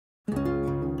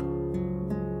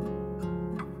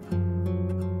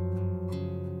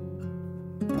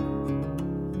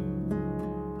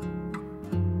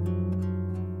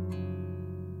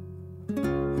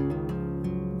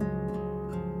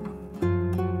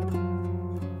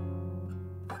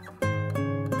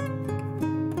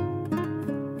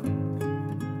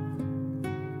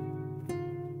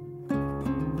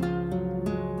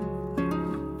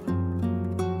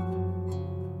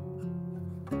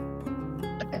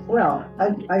Well,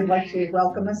 I'd like to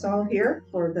welcome us all here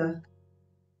for the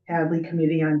Hadley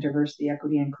Committee on Diversity,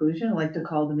 Equity, and Inclusion. I'd like to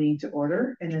call the meeting to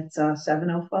order, and it's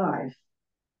 7:05.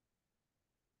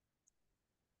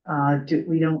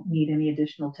 We don't need any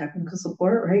additional technical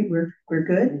support, right? We're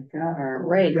good. We got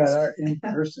our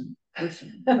in-person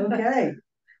person. Okay.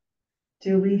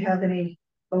 Do we have any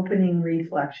opening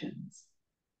reflections?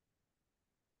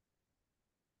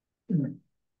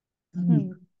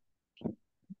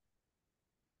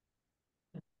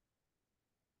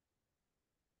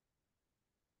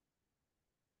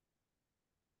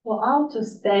 Well, I'll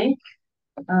just thank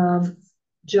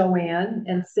Joanne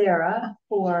and Sarah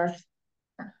for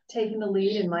taking the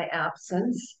lead in my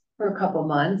absence for a couple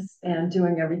months and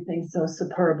doing everything so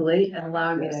superbly and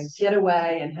allowing me to get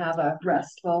away and have a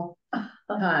restful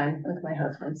time with my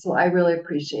husband. So I really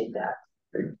appreciate that.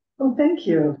 Well, thank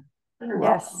you. You're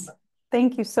Yes, welcome.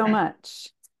 thank you so much.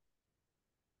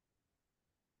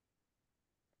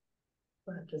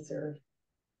 Sarah.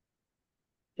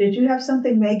 Did you have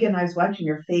something, Megan? I was watching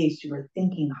your face. You were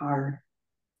thinking hard.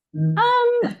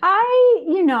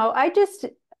 I just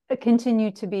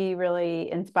continue to be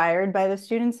really inspired by the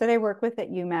students that I work with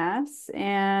at UMass.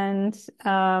 And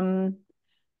I'm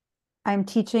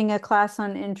teaching a class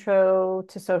on intro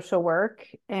to social work.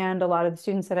 And a lot of the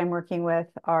students that I'm working with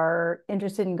are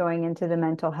interested in going into the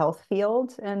mental health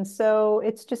field. And so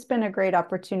it's just been a great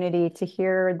opportunity to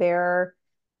hear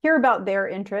about their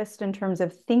interest in terms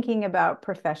of thinking about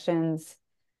professions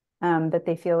that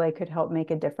they feel like could help make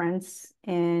a difference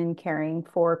in caring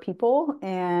for people.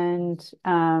 And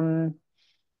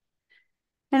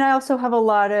I also have a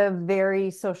lot of very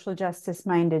social justice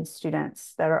minded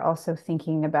students that are also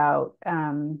thinking about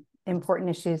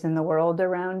important issues in the world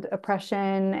around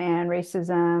oppression and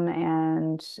racism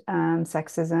and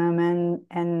sexism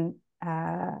and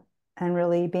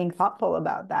really being thoughtful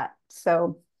about that.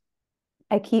 So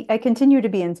I continue to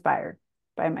be inspired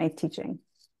by my teaching.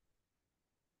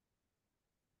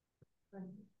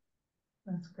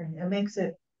 That's great. It makes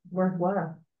it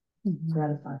worthwhile.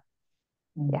 Gratifying.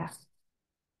 Yeah.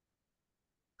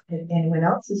 Anyone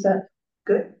else? Is that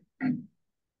good?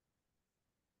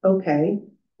 Okay,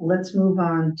 let's move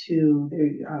on to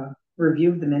the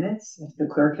review of the minutes. If the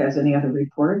clerk has any other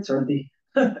reports, or the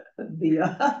the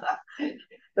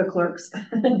clerks.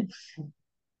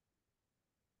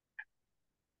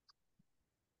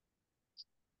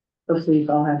 Hopefully you've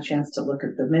all had a chance to look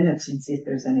at the minutes and see if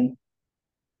there's any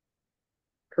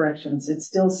corrections. It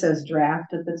still says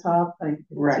draft at the top.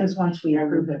 Right. Just once we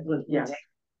approve it, we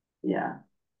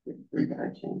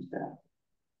gotta change that.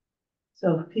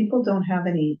 So if people don't have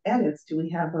any edits, do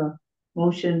we have a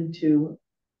motion to,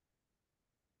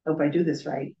 hope I do this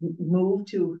right, move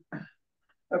to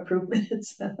approve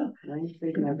minutes? You're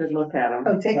taking a good look at them.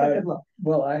 Oh, take a good look.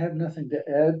 Well, I have nothing to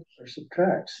add or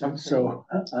subtract, so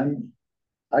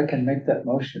I can make that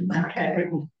motion. Okay,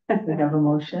 we have a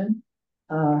motion.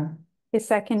 You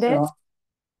second it? Do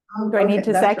I okay, need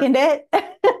to second it? Thank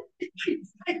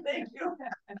you.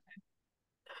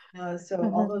 So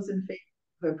all those in favor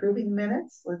of approving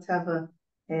minutes, let's have a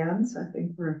hands. I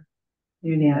think we're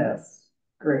unanimous. Yes.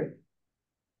 Great.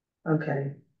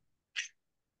 Okay.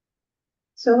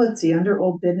 So let's see, under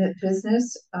old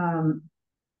business, do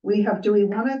we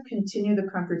want to continue the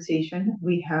conversation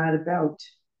we had about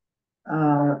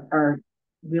our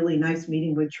really nice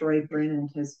meeting with Troy Bryn and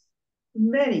his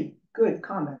many good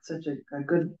comments, such a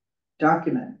good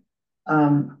document.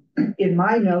 In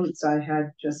my notes, I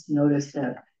had just noticed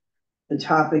that the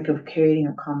topic of creating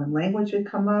a common language had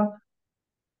come up.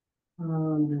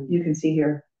 You can see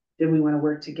here, did we want to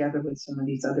work together with some of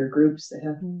these other groups that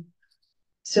have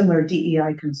similar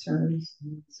DEI concerns?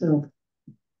 So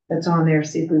that's on there,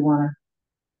 see if we want to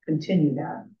continue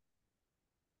that.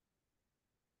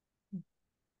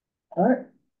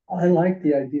 I like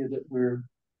the idea that we're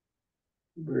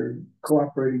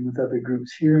cooperating with other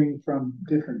groups, hearing from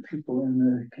different people in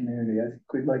the community. I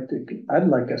think I'd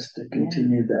like us to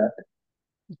continue that.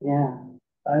 Yeah.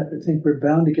 I think we're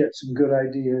bound to get some good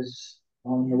ideas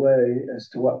on the way as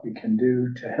to what we can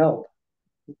do to help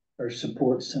or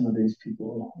support some of these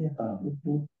people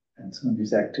and some of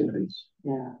these activities.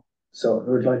 Yeah. So I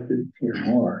would like to hear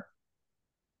more.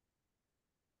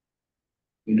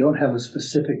 We don't have a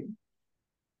specific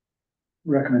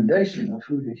recommendation of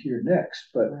who to hear next,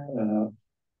 but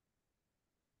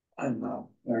I don't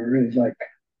know. I really like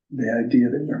the idea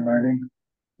that we're learning.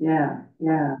 Yeah.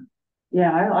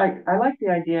 I like the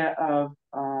idea of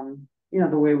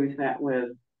the way we've met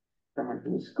with someone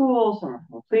from the school, someone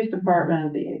from the police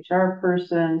department, the HR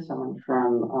person, someone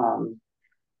from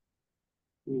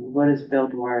what is Bill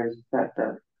Dwyer's, that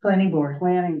the planning board.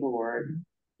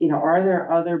 you know, are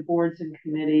there other boards and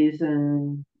committees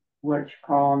and what you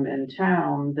call them in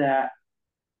town that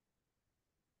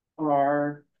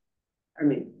are, I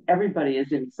mean, everybody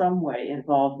is in some way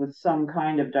involved with some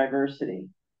kind of diversity,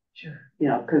 Sure. you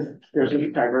know, because there's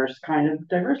a diverse kind of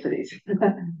diversities.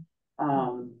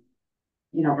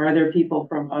 You know, are there people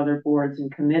from other boards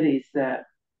and committees that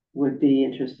would be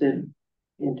interested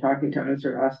in talking to us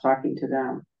or us talking to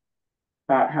them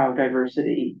about how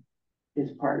diversity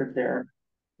is part of their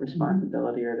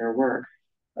responsibility or their work?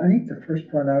 I think the first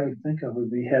one I would think of would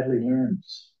be Hadley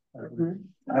Learns.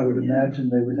 I would imagine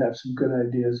they would have some good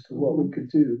ideas for what we could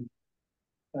do.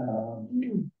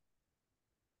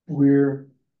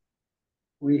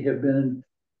 We have been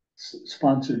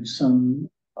sponsored some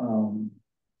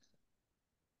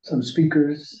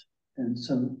speakers and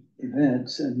some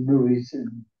events and movies, and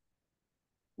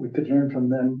we could learn from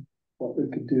them what we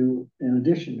could do in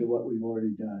addition to what we've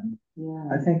already done. Yeah,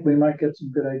 I think we might get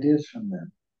some good ideas from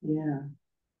them. yeah.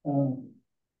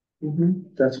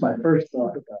 That's my first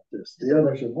thought about this. The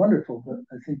others are wonderful, but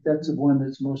I think that's the one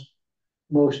that's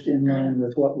most in line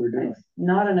with what we're doing. It's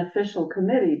not an official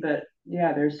committee, but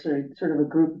yeah, there's sort of a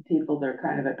group of people that are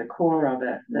kind of at the core of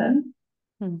it that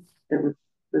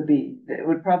that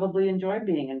would probably enjoy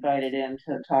being invited in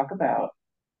to talk about.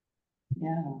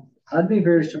 Yeah. I'd be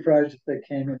very surprised if they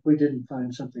came if we didn't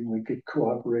find something we could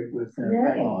cooperate with them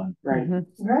on. Right.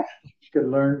 Right. Could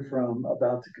learn from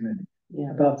about the community,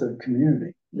 Yeah. about the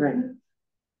community. Right.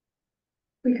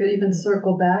 We could even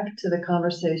circle back to the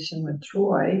conversation with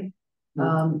Troy,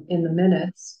 in the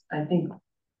minutes. I think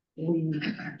we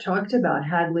talked about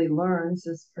Hadley Learns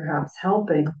as perhaps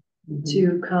helping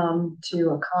to come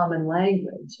to a common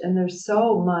language. And there's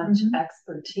so much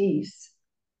expertise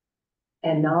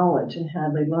and knowledge in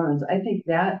Hadley Learns. I think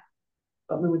that,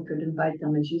 but we could invite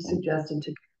them, as you suggested,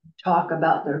 to talk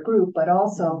about their group, but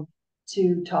also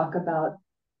to talk about,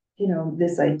 you know,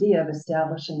 this idea of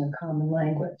establishing a common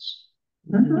language.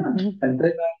 And they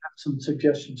might have some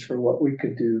suggestions for what we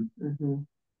could do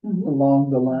along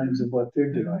the lines of what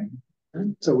they're doing.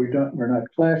 So we're not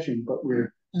clashing, but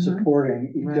we're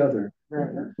supporting each other. Right.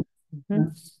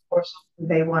 Or something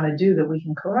they want to do that we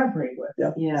can collaborate with.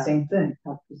 Yep. Yeah. Same thing.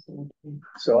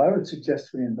 So I would suggest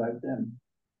we invite them.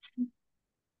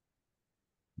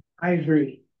 I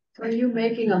agree. Are you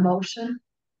making a motion?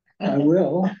 I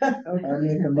will. I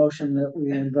make a motion that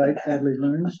we invite Hadley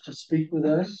Learns to speak with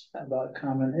us about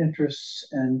common interests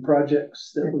and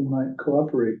projects that we might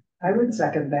cooperate. I would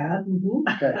second that.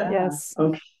 Okay. Yes.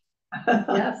 Okay.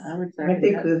 Yes. I would say I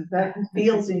think that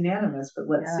feels unanimous, but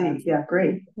let's see. Yeah,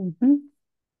 great.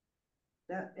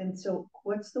 That, and so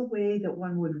what's the way that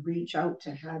one would reach out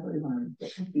to Hadley Learns?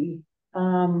 It would be,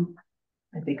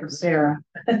 I think of Sarah.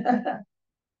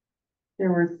 There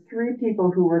were three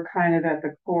people who were kind of at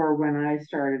the core when I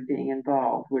started being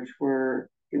involved, which were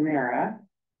Humira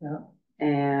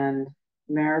and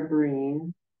Mara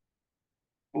Breen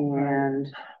and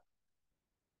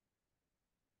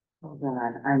hold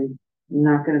on, I'm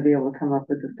not going to be able to come up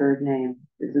with the third name.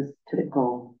 This is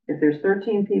typical. If there's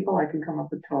 13 people, I can come up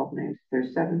with 12 names. If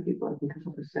there's 7 people, I can come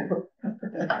up with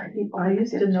 6. I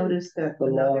used to notice that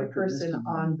another person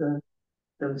on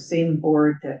the same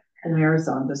board that Humira's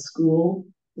on, the school,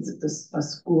 is it a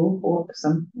school or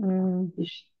some?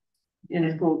 In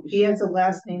a school. He has a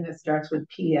last name that starts with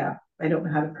PF. I don't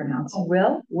know how to pronounce it.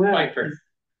 Will? Pfeiffer.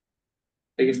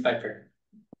 I think it's Pfeiffer.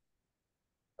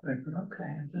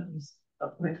 Okay.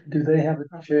 Do they have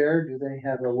a chair? Do they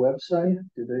have a website?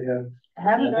 Do they have?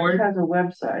 Hadley has a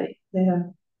website. They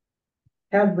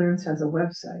have Learns has a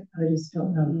website. I just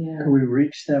don't know. Yeah. Can we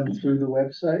reach them through the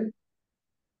website?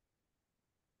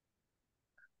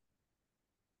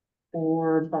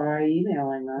 Or by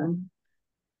emailing them.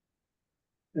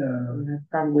 I've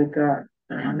probably got,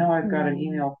 I know I've got an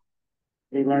email.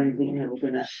 They learned the email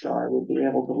in it, so I will be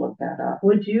able to look that up.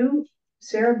 Would you,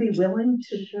 Sarah, be willing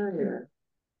to Sure.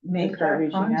 make Start that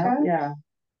reaching out. contact? Yeah.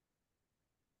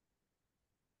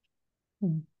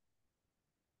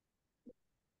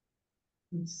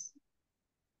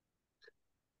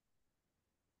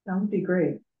 That would be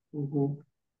great.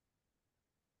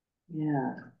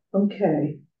 Yeah.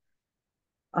 Okay.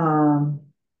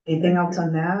 Anything else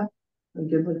on that? We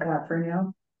good with that for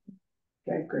now?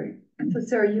 Okay, great. So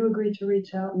Sarah, you agreed to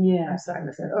reach out? Yeah. I'm sorry,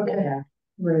 I said, okay, Yeah.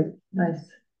 Right. nice.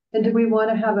 And do we want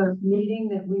to have a meeting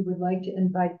that we would like to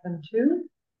invite them to?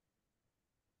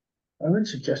 I would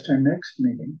suggest our next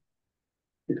meeting.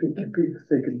 If it could be, if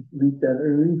they could meet that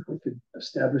early, if we could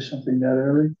establish something that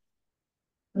early,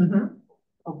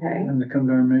 Okay. and to come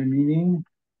to our May meeting.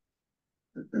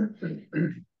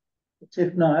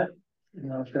 If not, You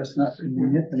know, if that's not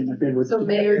convenient, then they would. So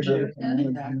May or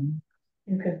June.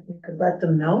 You could let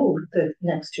them know the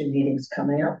next two meetings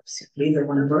coming up, either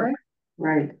one work.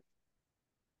 Right.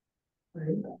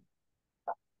 Right.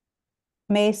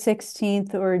 May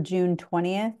 16th or June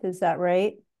 20th, is that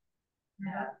right?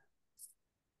 Yeah.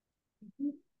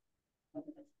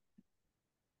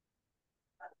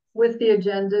 With the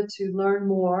agenda to learn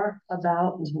more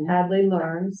about Hadley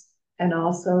Learns and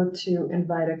also to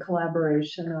invite a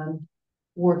collaboration on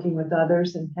working with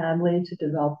others in Hadley to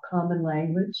develop common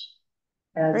language,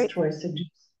 as Great. Troy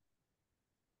suggests.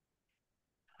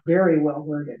 Very well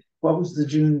worded, What was the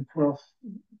June 12th?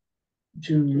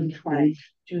 June 20th.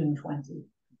 June 20.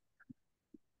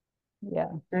 Yeah.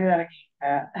 Say that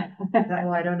again, Pat.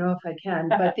 Oh, I don't know if I can,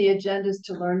 but the agenda is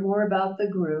to learn more about the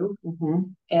group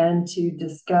Mhm. and to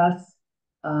discuss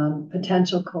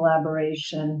potential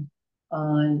collaboration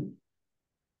on.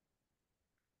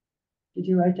 Did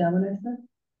you write down what I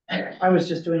said? I was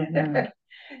just doing it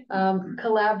now.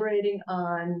 Collaborating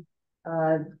on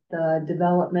the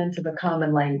development of a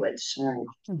common language, Right.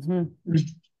 Mhm.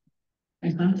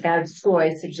 as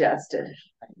Troy suggested.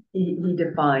 He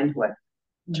defined what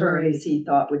terms he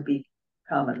thought would be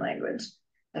common language.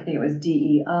 I think it was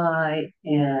DEI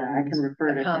Yeah, I and can refer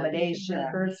to that. accommodation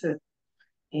Person.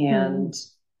 and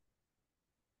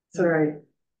So, right.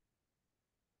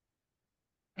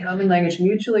 common language,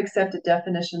 mutually accepted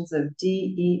definitions of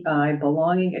DEI,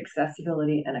 belonging,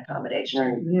 accessibility, and accommodation.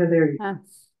 Right. Yeah, there, Ah,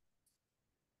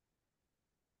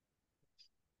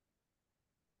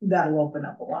 that'll open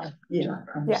up a lot of,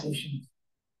 conversation.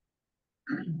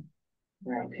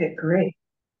 Right. Okay, great.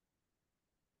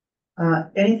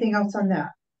 Anything else on that?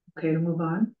 Okay, to move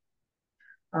on.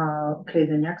 Okay,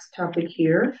 the next topic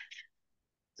here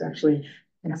is actually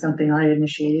something I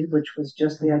initiated, which was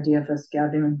just the idea of us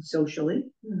gathering socially.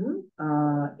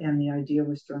 And the idea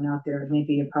was thrown out there,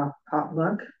 maybe a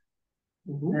potluck.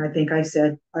 And I think I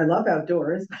said, I love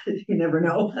outdoors, but you never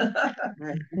know.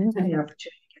 Right. And the opportunity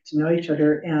to get to know each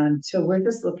other. And so we're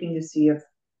just looking to see if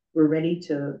we're ready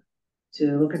to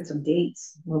look at some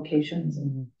dates, locations,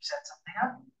 and set something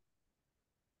up.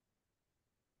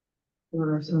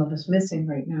 There are some of us missing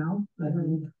right now, but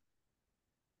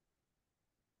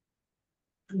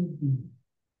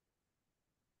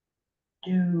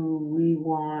Do we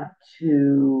want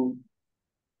to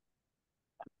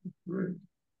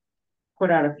put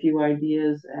out a few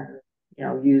ideas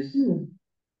and, use,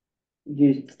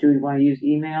 do we want to use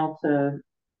email to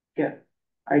get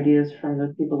ideas from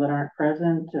the people that aren't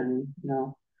present and,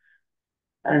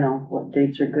 I don't know what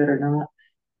dates are good or not.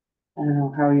 I don't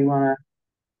know how you want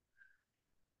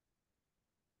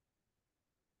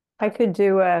I could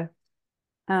do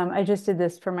I just did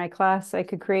this for my class. I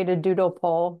could create a doodle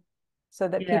poll so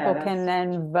that Yeah, people can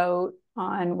that's- then vote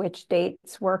on which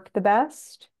dates work the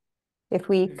best. If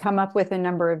we come up with a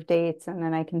number of dates and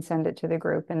then I can send it to the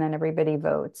group and then everybody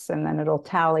votes and then it'll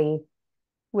tally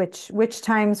which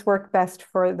times work best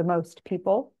for the most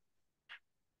people.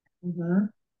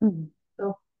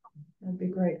 so that'd be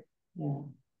great. Yeah,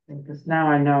 because now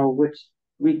I know which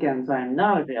weekends I'm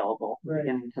not available, Right.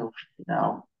 beginning to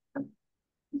know.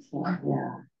 So,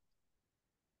 yeah.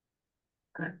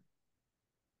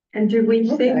 And do we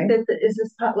Okay. think that, is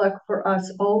this potluck for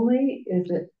us only? Is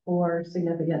it for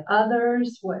significant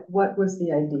others? What was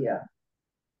the idea?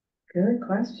 Good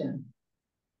question.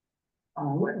 I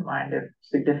wouldn't mind if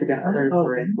significant others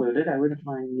were Okay. included. I wouldn't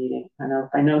mind meeting.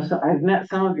 I know, so I've met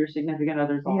some of your significant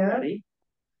others Yeah. already.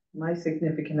 My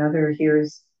significant other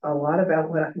hears a lot about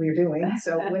what we're doing,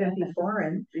 so it wouldn't be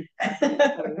foreign,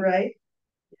 right?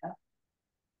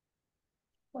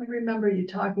 I remember you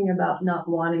talking about not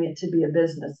wanting it to be a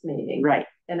business meeting. Right,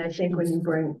 And I think when you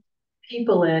bring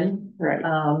people in,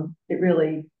 right, it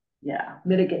really yeah.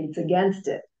 mitigates against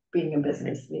it being a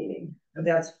business meeting,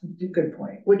 That's a good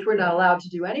point. which we're not allowed to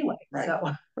do anyway, Right.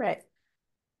 so. Right.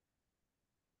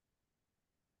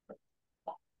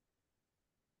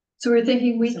 So we're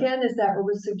thinking weekend, is that what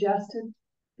was suggested?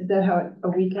 Is that how, a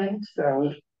weekend?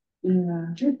 So, yeah.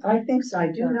 I think so.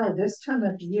 I do know this time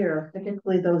of year,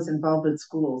 particularly those involved in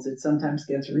schools, it sometimes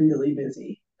gets really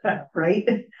busy, right?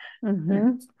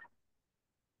 Mhm.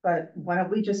 But why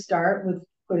don't we just start with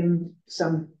putting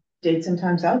some dates and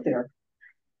times out there?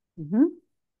 Mhm.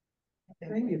 I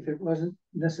think if it wasn't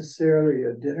necessarily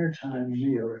a dinner time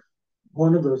meal,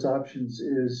 one of those options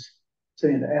is,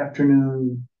 say, an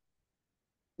afternoon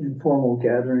informal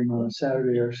gathering on a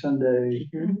Saturday or Sunday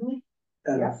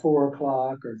at Yeah. a 4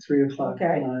 o'clock or 3 o'clock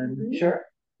Okay. time. Sure.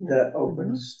 That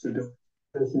opens the door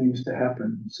for things to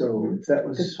happen. So if that Good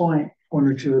was point. one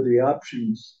or two of the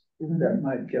options, that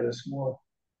might get us more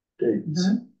dates.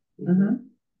 Mhm.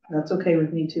 That's okay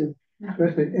with me too.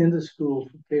 Especially in the school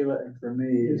for Kayla and for me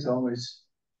is always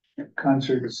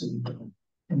concerts and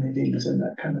meetings and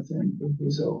that kind of thing.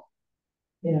 So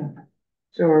Yeah.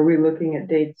 So are we looking at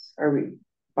dates, are we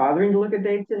bothering to look at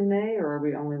dates in May, or are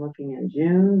we only looking in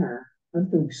June, or, I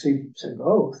think say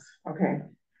both. okay?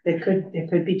 It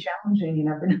could be challenging, you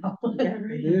never know.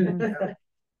 Yeah.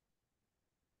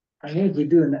 I think we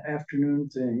do an afternoon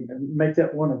thing and make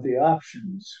that one of the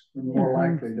options. We're more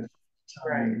Mhm. likely to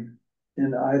time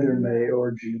in either May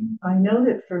or June. I know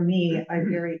that for me, I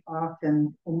very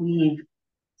often leave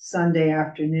Sunday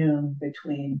afternoon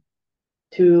between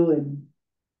 2 and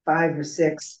 5 or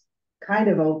 6, kind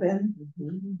of open.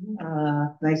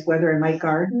 Nice weather in my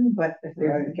garden, but if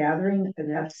there's a Right. gathering, then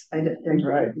that's,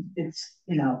 Right. it's,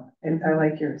 and I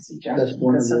like your suggestion. That's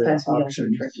one of because the sometimes meals are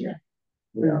options. trickier.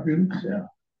 Yeah, Mhm. yeah.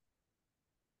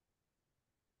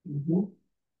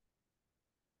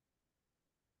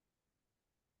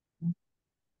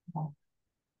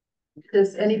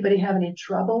 Does anybody have any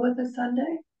trouble with a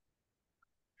Sunday?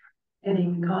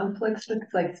 Any conflicts with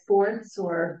like sports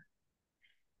or?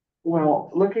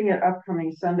 Well, looking at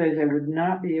upcoming Sundays, I would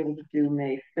not be able to do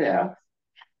May 5th.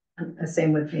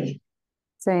 Same with me.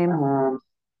 Same.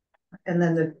 And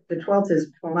then the 12th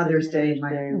is 12th is Mother's Day,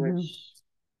 Mhm. which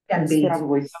can is be,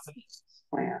 probably somebody's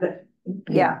plan. but,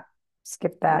 Yeah,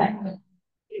 skip that.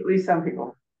 At least some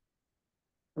people.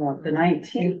 The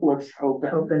 19th looks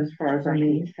open as far as I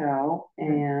can tell,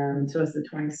 And and, so it's the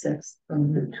 26th.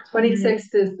 From the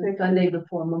 26th is the Sunday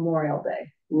before Memorial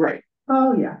Day. right,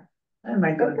 Oh, yeah. I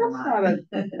might go but to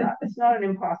it's not an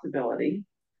impossibility.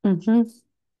 Hmm.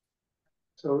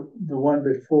 So the one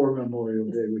before Memorial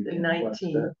Day, we The can request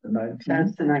 19th. that, the 19th.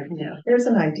 That's the 19th. Yeah, Here's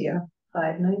an idea.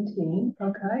 5/19,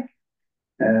 okay.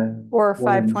 And Or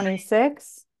one in-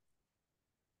 5/26.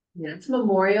 Yeah, it's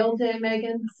Memorial Day,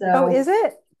 Megan, so. Oh, is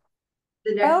it?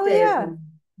 The next Oh, day is. yeah.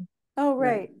 Oh,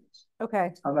 right.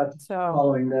 Okay, How about so,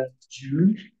 following that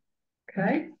June?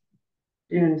 Okay,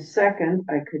 June 2nd,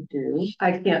 I could do.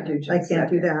 I can't do June I can't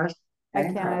do 2nd. that. I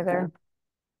Okay. can't either.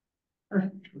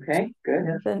 Okay, good.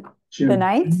 The June.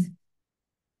 9th?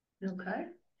 Okay,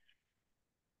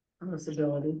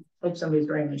 Possibility. Hope somebody's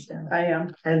writing this down. I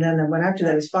am. And then the one after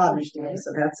that is Father's Day,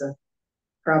 so that's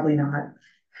probably not.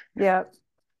 Yep.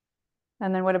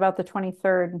 And then what about the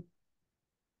 23rd?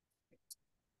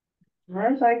 As far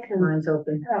as I can Mine's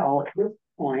open. tell, at this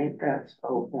point, that's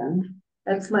open.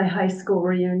 That's my high school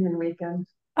reunion weekend.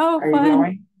 Oh, Are you fun.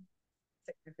 going?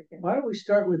 Significant. Why don't we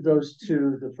start with those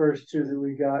two, the first two that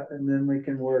we got, and then we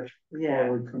can work Yeah,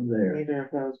 forward from there. neither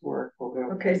of those work. We'll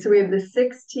go. Okay, so we have the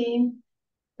 16th,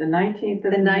 The 19th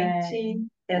of the May. 19th,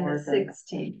 and or the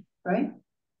 16th, right?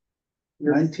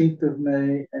 19th of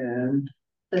May and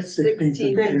The 16th of 16th.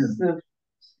 June. 6th of,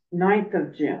 9th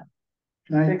of June.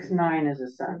 9th. 6/9 is a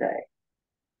Sunday.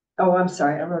 Oh, I'm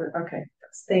sorry, I wrote it, okay,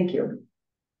 thank you.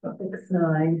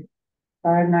 6/9,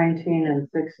 5/19 and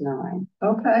 6/9.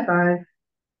 okay. 5,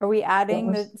 Are we adding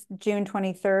the was- June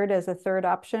 23rd as a third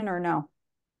option or no?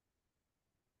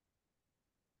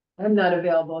 I'm not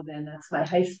available then, that's my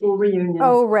high school reunion.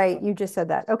 Oh, right, you just said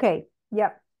that. Okay,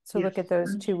 yep. So look Yes. at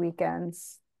those 2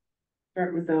 weekends.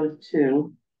 Start with those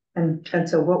two. and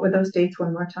so what were those dates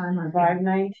one more time?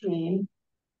 5/19.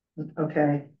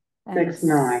 Okay, And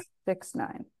 6/9.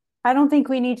 6/9. I don't think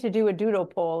we need to do a doodle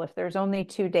poll if there's only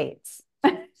 2 dates.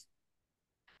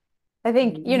 I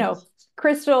think,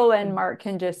 Crystal and Mark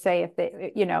can just say if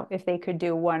they, if they could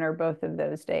do one or both of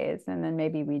those days, and then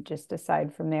maybe we just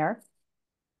decide from there.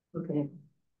 okay.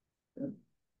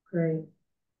 Great.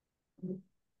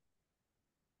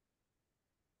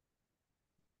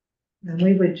 And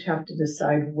we would have to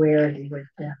decide where we would,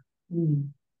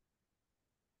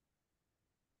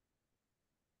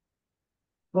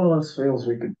 Well, those feels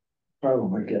we could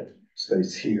probably get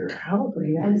space here.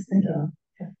 probably, I was thinking.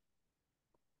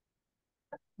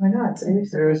 Why not?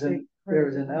 There's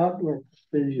an outdoor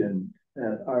vision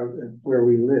at where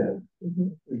we live.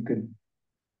 Mhm. We could,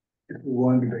 if we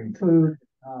wanted to bring food,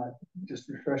 just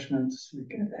refreshments, we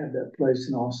can have that place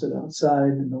and all sit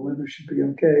outside and the weather should be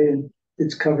okay and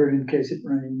it's covered in case it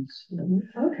rains.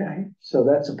 Okay, So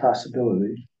that's a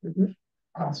possibility.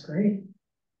 that's great.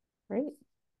 Great.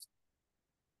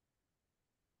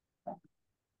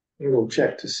 We'll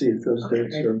check to see if those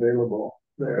dates Okay. are available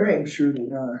there. I'm Great. sure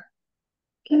they are.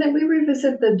 Can we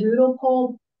revisit the doodle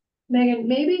poll, Megan?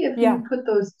 Maybe if Yeah. you put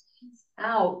those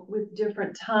out with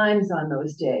different times on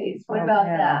those days, what about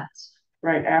Okay. that?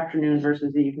 Right, afternoon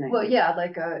versus evening. Well, yeah,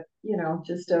 like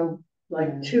just a, like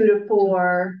Yeah. 2 to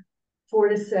 4, 4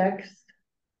 to 6,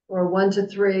 or 1 to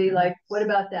 3, like, what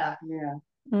about that? Yeah,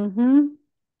 Mm-hmm.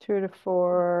 2 to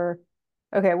 4,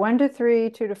 Okay, 1 to 3,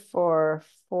 2 to 4,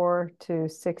 4 to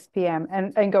 6 p.m.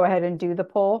 And go ahead and do the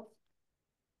poll.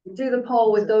 Do the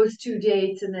poll with those two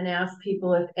dates and then ask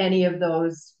people if any of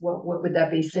those, what would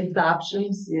that be, 6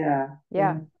 options? Yeah.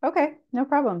 Yeah, okay, no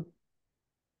problem.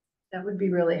 That would be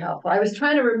really helpful. I was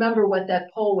trying to remember what that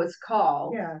poll was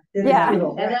called. Yeah. Yeah.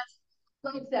 And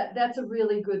that's a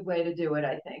really good way to do it,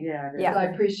 I think. Yeah. Yeah. So I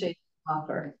appreciate the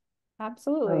offer.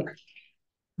 Absolutely.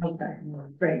 Okay,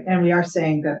 great. And we are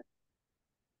saying that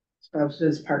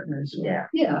spouses, partners. Yeah.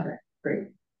 Okay, great.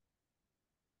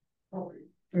 All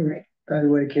right. By the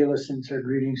way, Kayla sends her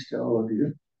greetings to all of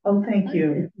you. Oh, thank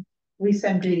you. We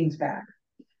send greetings back.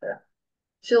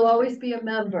 She'll always be a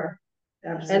member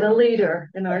and a Absolutely. leader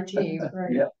in our team.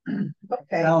 Right. Yeah.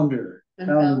 Okay, Founder. And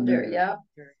founder, yeah.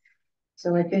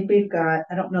 so I think we've got,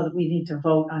 I don't know that we need to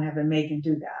vote on having Megan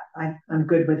do that. I'm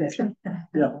good with it.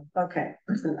 Yeah. Okay,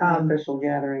 It's an Um, unofficial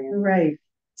gathering. right.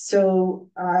 So,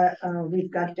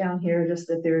 we've got down here just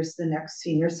that there's the next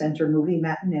senior center movie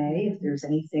matinee. If there's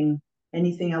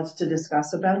anything else to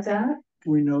discuss about that?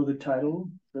 We know the title,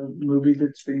 the movie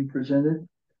that's being presented.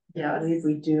 I Yes. believe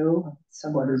we do.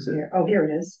 Somewhere What is it? here. Oh, here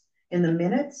it is. In the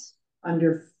minutes,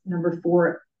 under number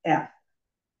 4F.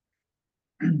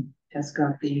 Has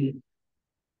got the,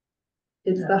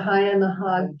 It's the High and the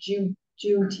Hog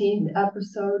Juneteenth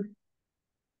episode.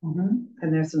 and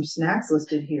there's some snacks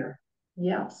listed here.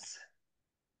 Yes.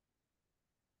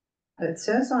 It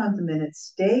says on the minutes,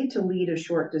 stay to lead a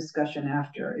short discussion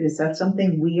after. Is that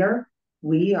something we are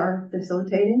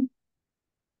facilitating?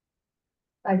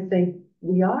 I think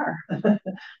we are.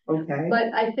 Okay,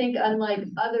 But I think unlike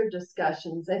other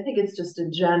discussions, I think it's just a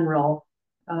general,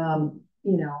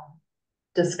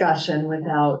 discussion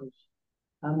without,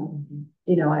 I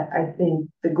think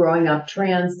the growing up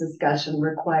trans discussion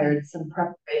required some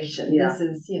preparation. Yeah. This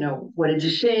is, what did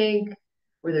you think?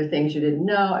 Were there things you didn't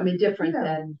know? I mean, different Yeah.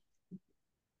 than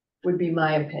would be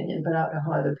my opinion, but I don't know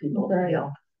how other people Right.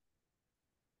 feel.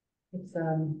 It's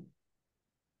a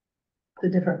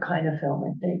different kind of film,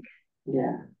 I think.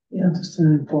 Yeah. Yeah, just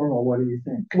an informal, what do you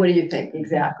think? What do you think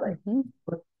exactly? Mhm.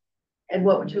 And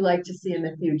what would you like to see in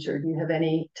the future? Do you have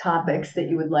any topics that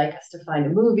you would like us to find a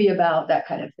movie about, that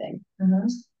kind of thing?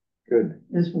 Good.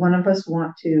 Does one of us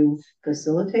want to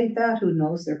facilitate that? Who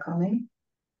knows they're coming?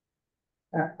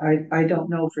 I don't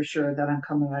know for sure that I'm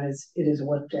coming. It is a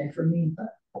work day for me, but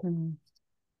Mhm.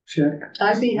 Check.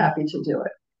 I'd be happy to do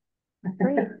it.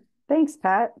 Great. Thanks,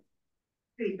 Pat.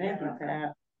 Thank you,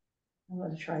 Pat. I'm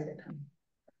gonna try to come.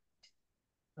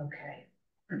 Okay.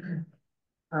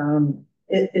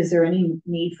 Is there any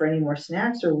need for any more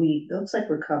snacks, or it looks like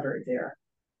we're covered there.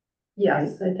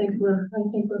 Yes, I think we're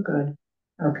good.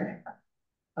 Okay.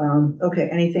 Okay,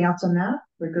 anything else on that?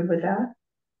 We're good with that?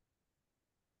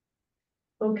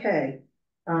 Okay,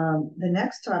 the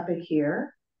next topic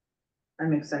here,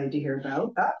 I'm excited to hear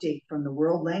about, update from the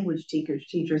world language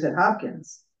teachers at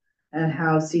Hopkins and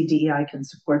how CDEI can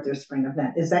support their spring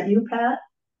event. Is that you, Pat?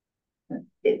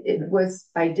 It was,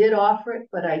 I did offer it,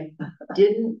 but I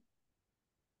didn't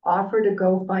offer to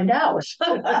go find out.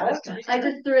 I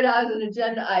just threw it out as an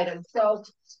agenda item, so,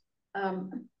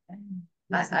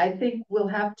 I think we'll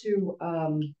have to,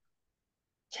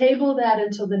 table that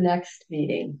until the next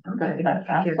meeting. Okay.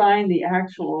 I'll find the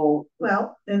actual.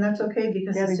 Well, then that's okay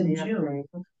because it's Getting in the June.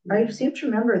 update. I seem to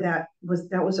remember that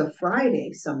was a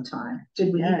Friday sometime.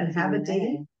 Did we Yeah, even it's have a in date?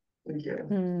 May. We do.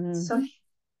 Mhm. Some,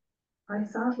 I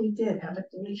thought we did have a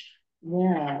date.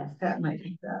 Yeah, That might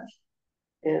be that.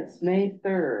 it's May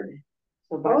 3rd.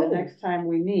 So by Oh. the next time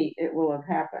we meet, it will have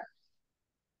happened.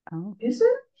 Oh, Is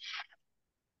it?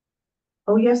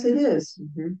 Oh, yes, it is.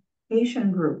 Mhm.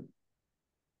 Asian group.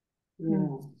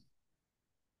 Yeah,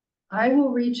 I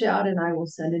will reach out and I will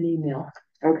send an email.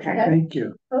 okay. Thank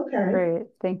you. Okay, great.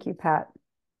 Thank you, Pat.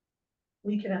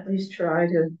 we can at least try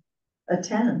to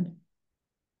attend.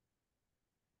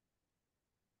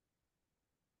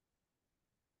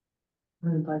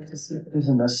 I'd like to see. As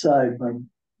an aside, my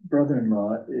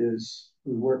brother-in-law who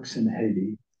works in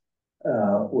Haiti,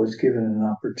 was given an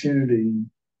opportunity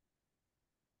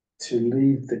to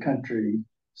leave the country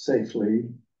safely.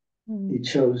 Mhm. He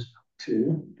chose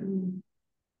to.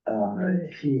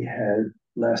 He had,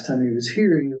 last time he was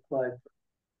here, he applied,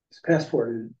 his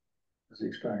passport was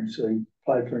expiring, so he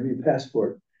applied for a new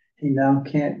passport. He now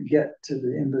can't get to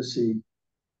the embassy to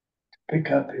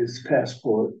pick up his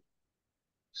passport.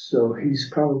 So he's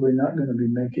probably not going to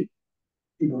be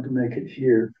able to make it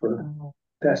here for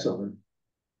Passover,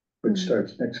 which Mhm.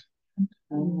 starts next,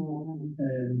 Oh,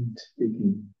 and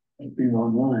he can be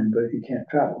online, but he can't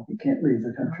travel. He can't leave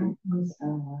the country.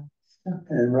 oh,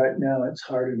 And right now it's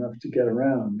hard enough to get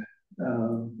around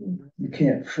You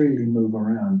can't freely move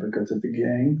around because of the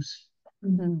gangs,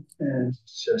 Mhm. and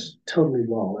it's just totally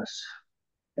lawless.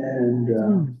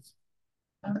 And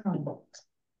Oh,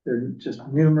 there are just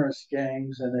numerous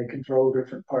gangs, and they control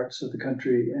different parts of the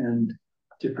country and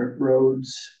different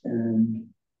roads,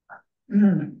 and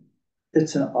mm,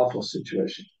 it's an awful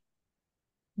situation.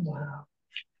 wow.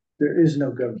 There is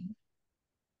no government.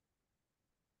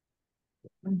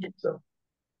 So,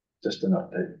 just an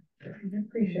update. I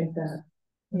appreciate that.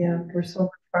 Yeah, we're so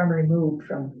far removed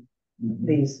from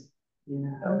these,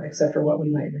 except for what we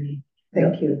might read.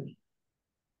 Thank you.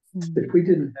 If we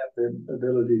didn't have the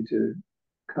ability to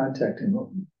contact him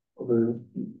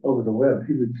over the web,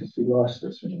 he would just be lost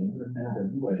us and we wouldn't have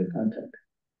any way to contact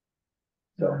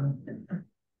him. So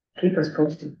Keep us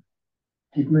posted.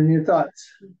 keep them in your thoughts.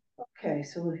 Okay,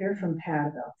 so we'll hear from Pat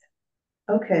about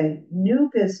that. Okay, new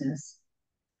business.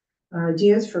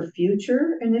 Ideas for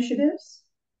future initiatives?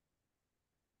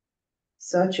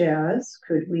 Such as,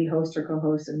 could we host or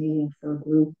co-host a meeting for a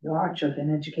group watch of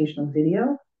an educational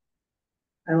video?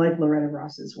 I like Loretta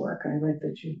Ross's work. I like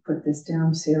that you put this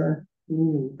down, Sarah.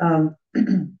 Do you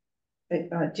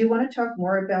want to talk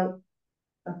more about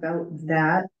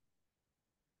that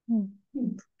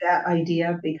that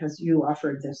idea, because you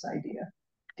offered this idea?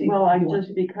 Well, I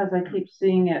just, because I keep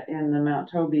seeing it in the Mount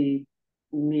Toby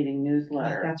meeting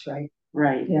newsletter, That's right.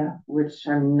 right? Yeah. Which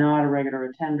I'm not a regular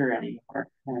attender anymore.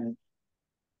 And,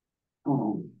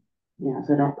 yeah,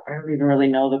 so I don't even really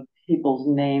know the people's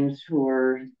names who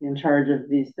are in charge of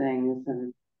these things,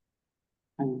 and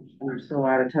I'm so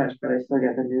out of touch, but I still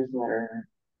get the newsletter.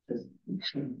 Just,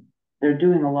 they're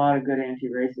doing a lot of good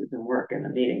anti-racism work in the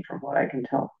meeting, from what I can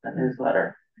tell from the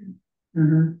newsletter.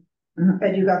 Mm-hmm. Mm-hmm.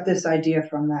 And you got this idea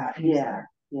from that? Yeah,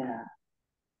 yeah.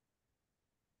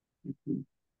 I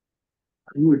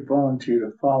would volunteer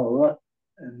to follow up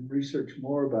and research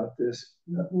more about this.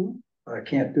 I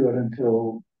can't do it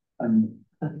until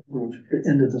the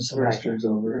end of the semester is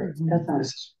over. That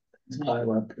sounds This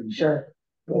pile up. Sure.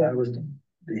 But I would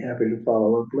be happy to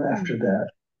follow up after that.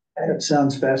 That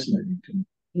sounds fascinating to me.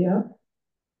 Yeah.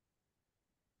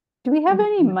 Do we have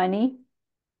any money?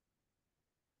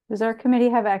 Does our committee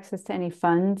have access to any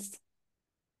funds?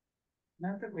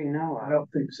 not that we know I of.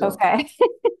 don't think so. Okay.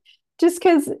 Just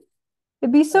because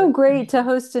it'd be so great to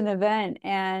host an event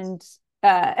and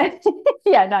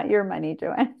yeah, not your money,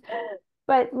 Joanne.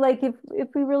 But like if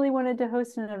we really wanted to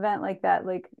host an event like that,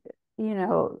 like, you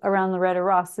know, around Loretta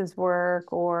Ross's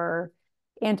work or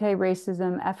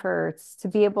anti-racism efforts, to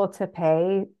be able to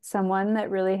pay someone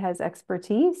that really has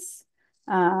expertise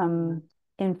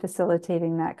in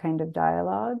facilitating that kind of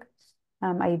dialogue,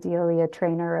 ideally a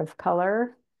trainer of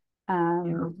color,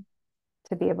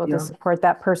 to be able to support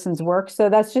that person's work. So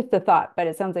that's just a thought, but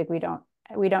it sounds like we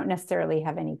don't necessarily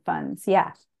have any funds.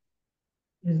 Yeah.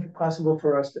 Is it possible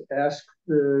for us to ask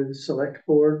the select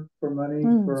board for money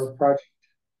for a project?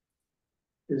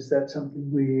 Is that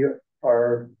something we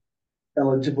are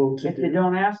eligible to If do? you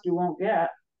don't ask, you won't get.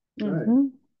 Mm-hmm.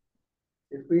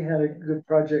 If we had a good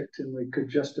project and we could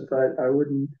justify it, I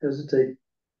wouldn't hesitate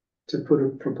to put a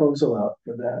proposal out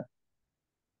for that.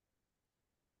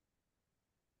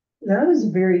 That was a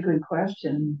very good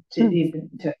question to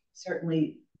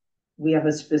certainly, we have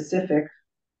a specific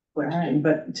question,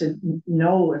 but to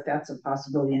know if that's a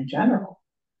possibility in general.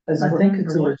 I think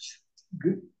it's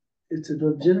a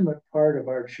legitimate part of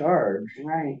our charge,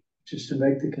 Right. just to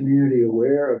make the community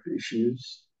aware of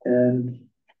issues. And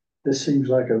this seems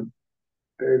like a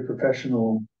very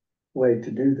professional way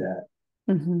to do that.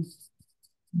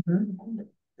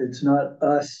 It's not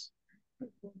us.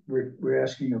 We're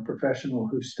asking a professional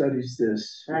who studies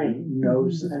this, Right. who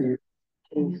knows the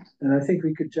field. And I think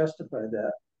we could justify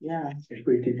that. Yeah. If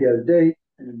we could get a date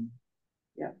and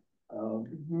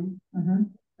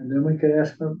and then we could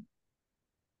ask them,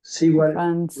 see what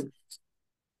Funds.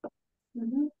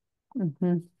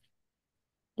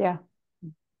 Yeah.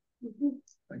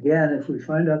 Again, if we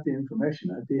find out the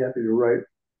information, I'd be happy to write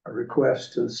a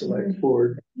request to the select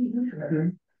board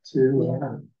to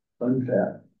fund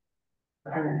that.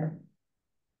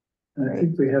 And I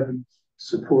think we have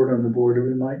support on the board, or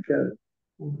we might get it.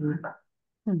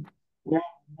 Yeah,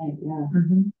 right, yeah.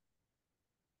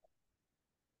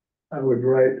 I would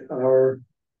write our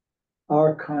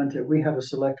contact. We have a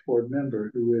select board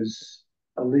member who is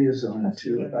a liaison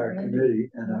to our committee,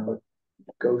 and I would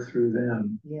go through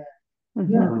them.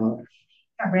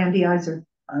 Randy Iser.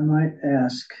 I might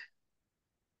ask.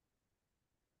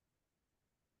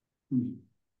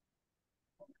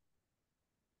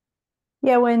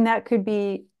 Yeah, when that could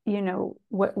be, you know,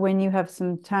 when you have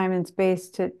some time and space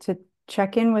to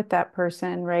check in with that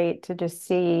person, right? To just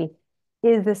see,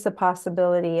 is this a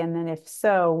possibility? And then if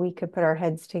so, we could put our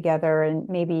heads together and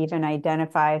maybe even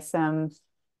identify some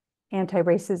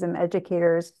anti-racism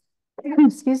educators,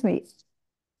 excuse me.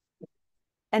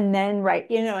 And then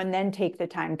and then take the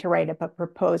time to write up a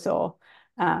proposal.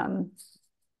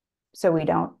 So we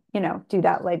don't, do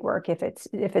that legwork if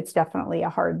it's definitely a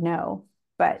hard no.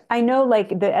 But I know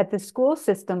like at the school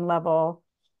system level,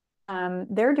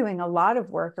 they're doing a lot of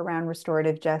work around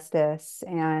restorative justice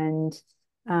and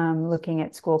looking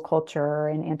at school culture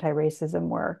and anti-racism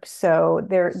work. So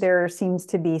there seems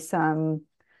to be some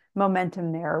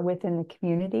momentum there within the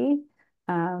community.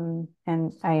 And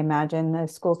I imagine the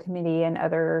school committee and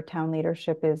other town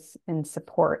leadership is in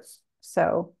support.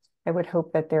 So I would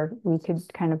hope that we could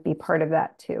kind of be part of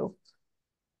that too.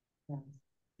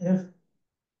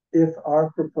 If our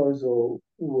proposal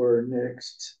were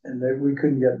nixed and that we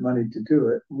couldn't get money to do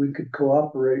it, we could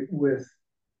cooperate with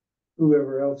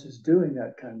whoever else is doing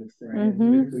that kind of thing.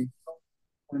 And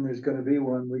when there's going to be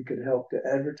one, we could help to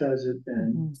advertise it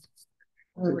and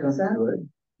to come to it.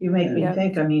 You make me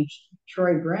think, I mean,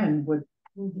 Troy Brin would,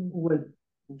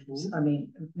 I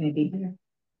mean, maybe.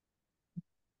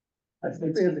 I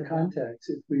think we have the contacts.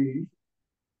 If we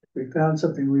found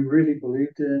something we really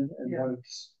believed in and wanted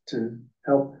to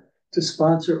help to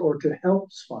sponsor or to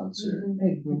help sponsor,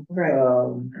 Right.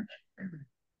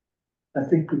 I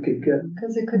think we could get,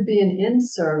 Because it could be an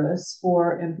in-service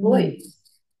for employees.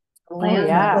 A landlord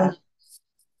yeah.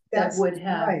 that would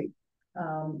have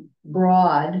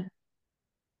broad,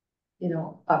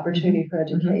 opportunity for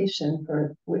education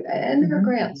and there are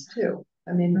grants too.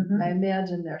 I mean, I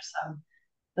imagine there's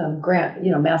some grant,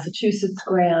 Massachusetts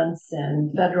grants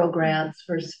and federal grants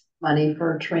for money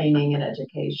for training and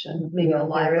education. Maybe a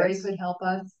library could help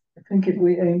us. I think if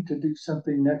we aim to do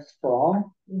something next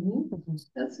fall,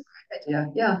 That's a great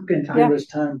idea. Yeah. give us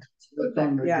time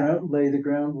to lay the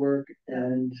groundwork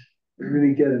and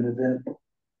really get an event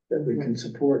that we can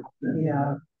support. And,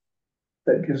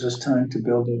 that gives us time to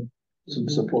build some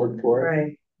support for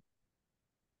it.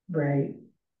 Right.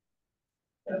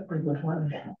 We would want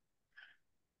to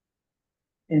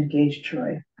engage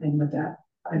Troy in with that.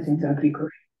 I think that'd be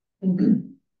great.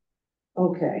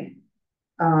 Okay.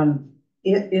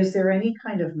 Is there any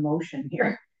kind of motion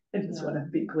here? I just want to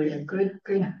be clear. Good.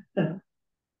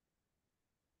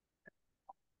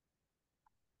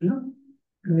 No,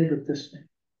 if this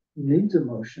needs a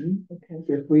motion,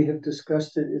 if we have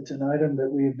discussed it, it's an item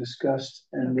that we have discussed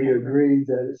and we agree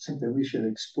that it's something we should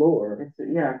explore.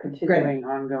 Continuing,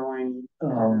 ongoing.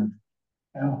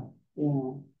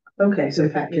 Okay, so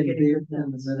if it can be in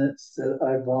the minutes that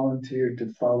I volunteered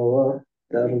to follow up,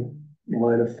 that'll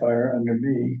light a fire under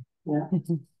me.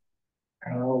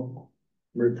 I'll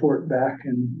report back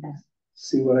and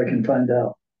see what I can find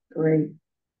out. Great.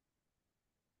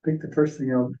 I think the first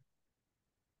thing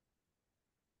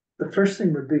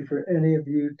would be for any of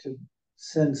you to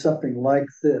send something like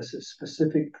this, a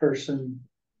specific person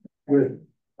with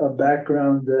a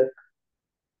background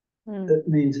that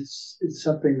means it's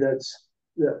something that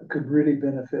could really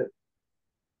benefit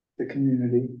the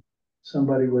community,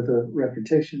 somebody with a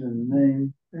reputation and a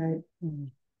name. Right.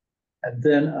 And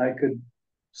then I could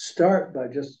start by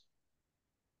just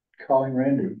calling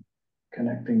Randy,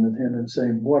 connecting with him and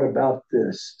saying, what about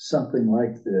this? Something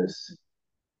like this.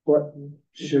 What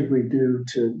should we do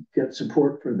to get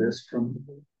support for this from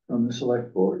the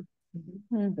select board?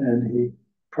 And he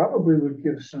probably would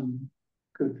give some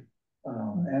good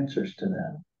answers to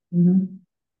that.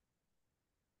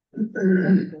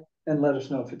 And let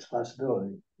us know if it's a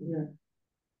possibility.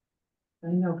 I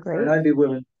know. Great. And I'd be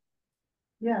willing.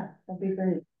 Yeah, that'd be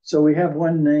great. So we have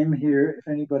one name here. If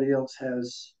anybody else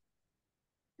has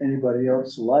anybody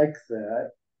else like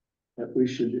that we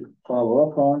should follow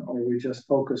up on, or we just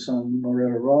focus on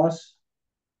Loretta Ross.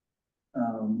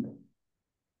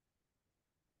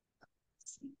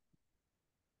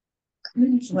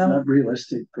 It's not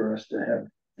realistic for us to have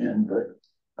in, but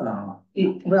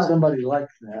somebody like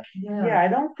that. I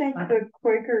don't think the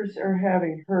Quakers are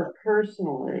having her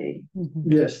personally.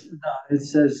 Yes, no, it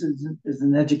says it's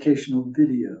an educational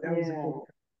video.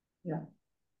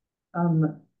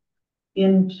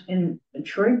 In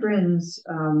Troy Brin's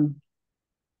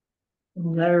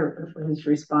letter, his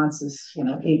response is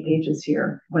 8 pages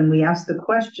here. When we asked the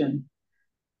question,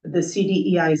 the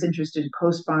CDEI is interested in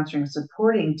co-sponsoring and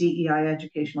supporting DEI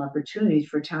educational opportunities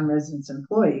for town residents and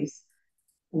employees.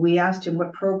 We asked him,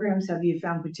 what programs have you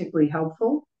found particularly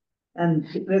helpful? And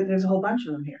there's a whole bunch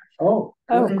of them here.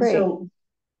 Great. So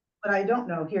what I don't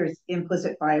know here is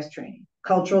implicit bias training,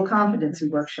 cultural competency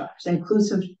workshops,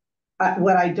 inclusive.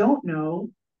 What I don't know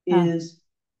is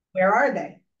where are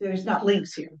they? there's not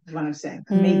links here, is what I'm saying.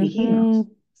 Maybe he knows. Mhm.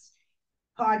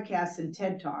 Podcasts and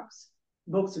TED Talks,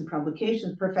 books and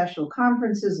publications, professional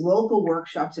conferences, local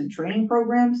workshops and training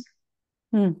programs.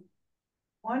 Hmm.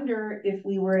 Wonder if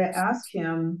we were to ask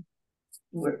him,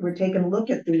 we're taking a look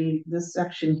at this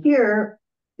section here.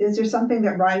 Is there something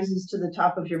that rises to the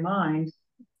top of your mind?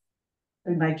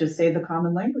 We might just say the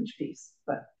common language piece,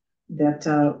 but that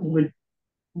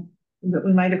that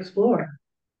we might explore.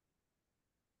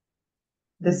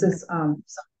 This is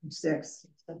 6,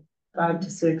 5 to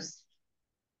 6.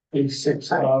 Page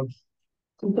 6 of,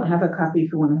 You can have a copy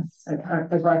if you want.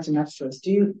 I brought some extras.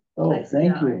 Do you? oh,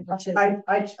 thank you. I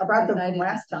brought them from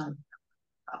last time.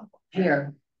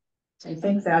 Here, I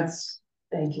think that's,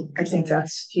 thank you. I think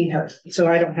that's, he has, so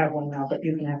I don't have one now, but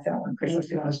you can have that one, Chris,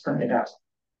 if you want to print it out.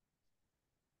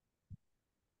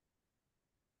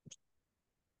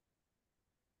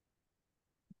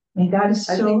 And that is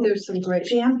I so think there's some great,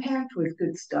 jam-packed with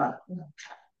good stuff.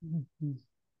 Mhm.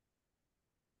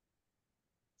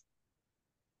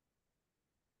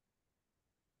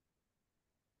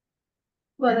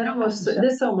 well,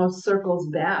 this almost circles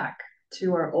back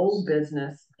to our old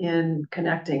business in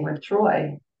connecting with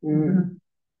Troy. Mm.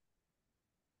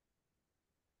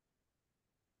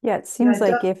 Yeah, it seems Yeah,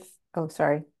 it like oh,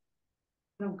 sorry.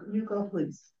 No, you go,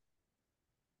 please.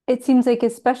 It seems like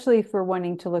especially for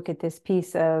wanting to look at this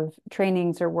piece of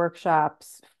trainings or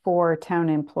workshops for town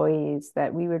employees,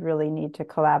 that we would really need to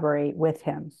collaborate with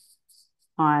him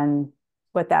on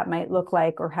what that might look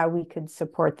like or how we could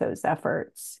support those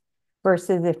efforts.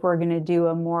 Versus if we're going to do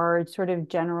a more sort of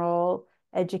general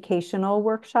educational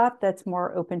workshop that's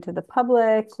more open to the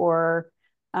public, or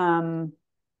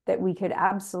that we could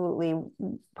absolutely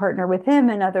partner with him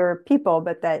and other people,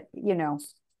 but that, you know,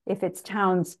 if it's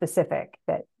town specific,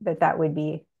 that would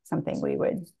be something we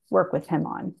would work with him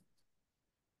on.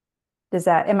 Does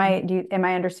that, am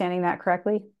I understanding that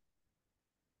correctly?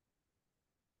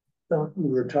 So we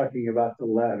were talking about the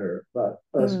latter, about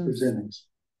us Mm. presenting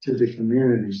to the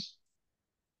community.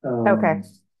 Okay.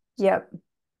 Yep.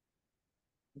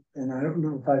 And I don't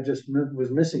know if I just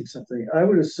was missing something. I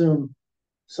would assume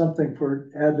something for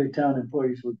Hadley Town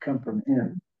employees would come from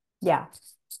him Yeah.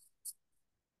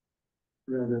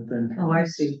 rather than. Oh, I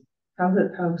see.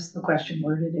 How's the question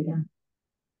worded again?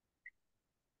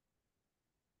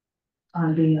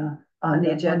 On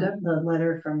the agenda? The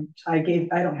letter from, I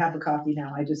don't have a copy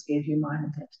now. I just gave you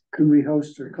mine. Could we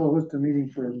host or co-host a meeting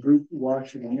for a group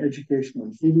watching an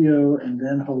educational video and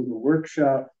then hold a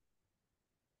workshop?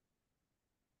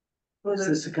 Is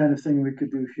this the kind of thing we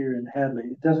could do here in Hadley?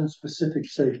 It doesn't specifically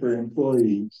say for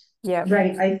employees. Yeah.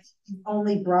 Right, I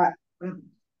only brought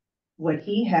what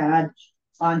he had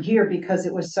on here because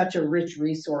it was such a rich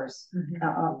resource.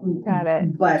 Got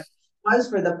it. But was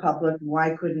for the public,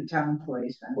 why couldn't town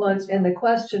employees? Well, and the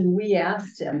question we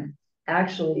asked him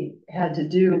actually had to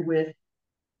do with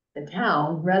the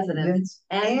town residents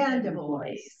and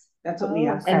employees. That's what we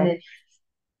Oh, asked. okay. And then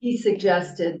he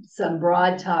suggested some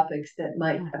broad topics that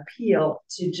might appeal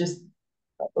to just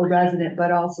a resident,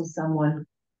 but also someone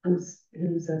who's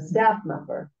a staff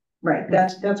member. Right,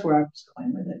 that's where I was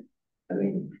going with it. I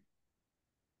mean,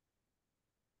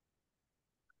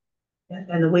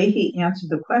 And the way he answered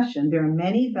the question, there are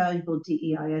many valuable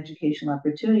DEI educational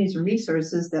opportunities and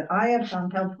resources that I have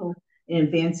found helpful in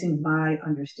advancing my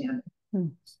understanding. Hmm.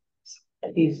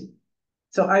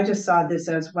 So I just saw this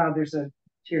as, wow,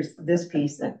 here's this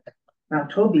piece that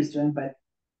Mount Toby's doing, but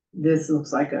this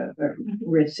looks like a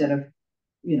rich set of,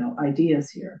 ideas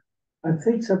here. I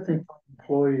think something for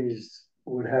employees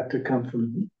would have to come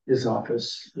from his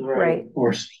office Right.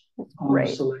 or on Right.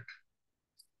 select.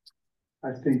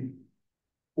 I think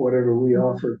whatever we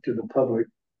offer to the public,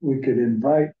 we could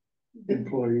invite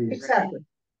employees. Exactly.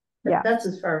 Yeah. That's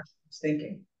as far as I was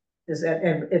thinking, is that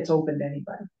it's open to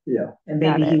anybody. Yeah, And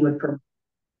maybe Got he it. would.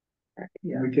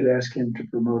 Yeah. we could ask him to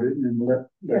promote it and then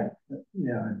let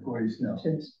employees know.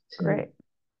 Great.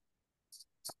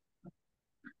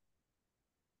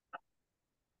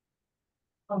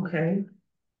 Okay.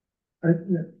 I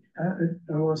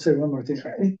want to say one more thing.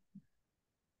 I think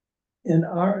in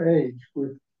our age,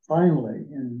 we're finally,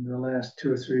 in the last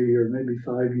 2 or 3 or maybe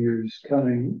 5 years,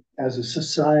 coming as a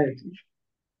society,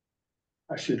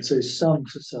 I should say some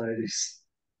societies,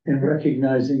 in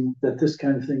recognizing that this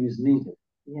kind of thing is needed.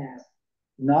 Yes.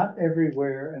 Not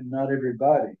everywhere and not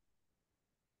everybody.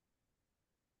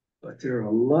 But there are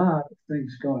a lot of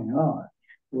things going on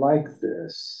like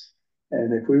this.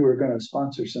 And if we were going to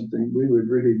sponsor something, we would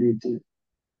really need to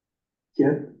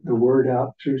get the word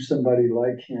out through somebody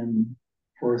like him.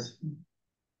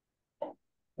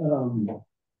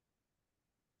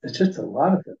 It's just a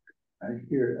lot of it. I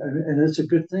hear, and it's a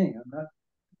good thing. I'm not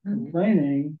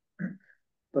complaining,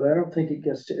 but I don't think it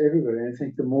gets to everybody. I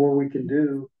think the more we can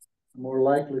do, the more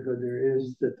likelihood there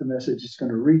is that the message is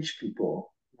going to reach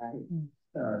people. Right.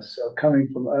 So coming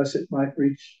from us, it might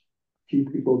reach a few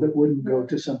people that wouldn't go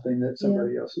to something that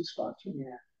somebody else is sponsoring.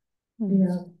 Yeah.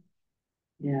 Yeah.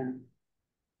 Yeah.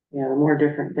 Yeah, the more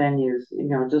different venues,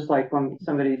 just like when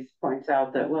somebody points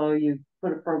out that, well, you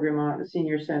put a program on at the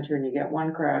senior center and you get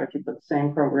one crowd. If you put the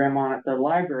same program on at the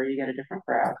library, you get a different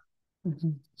crowd.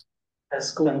 Mhm.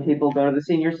 Some people go to the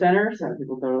senior center, some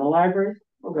people go to the library,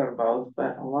 we'll go to both,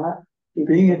 but a lot.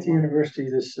 Being at the university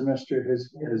this semester has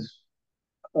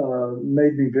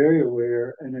made me very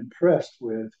aware and impressed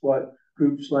with what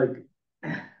groups like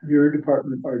your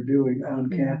department are doing on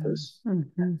campus.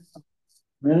 Mhm.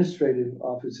 Administrative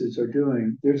offices are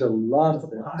doing. There's a lot of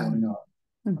that going on.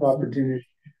 Mhm. Opportunity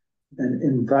and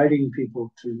inviting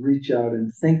people to reach out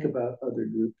and think about other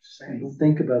groups and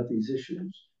think about these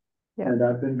issues. Yeah. And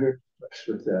I've been very impressed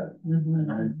with that.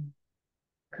 Mhm.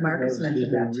 Marcus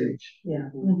mentioned that too. Yeah.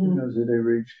 Who knows who they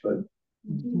reach, but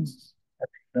Mhm.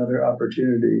 another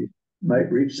opportunity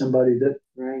might reach somebody that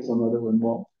Right. some other one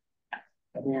won't.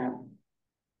 Yeah.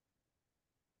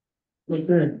 Well,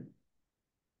 good.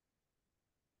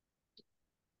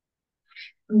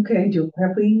 Okay,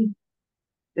 have we,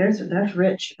 that's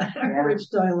rich, rich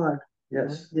dialogue.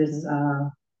 Yes. This, I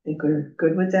think we're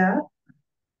good with that.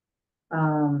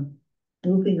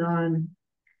 Moving on.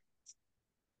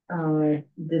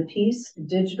 The piece,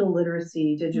 digital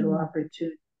literacy, digital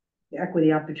opportunity,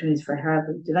 equity opportunities for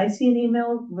Hadley. Did I see an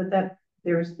email with that?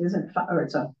 There isn't, or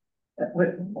it's a,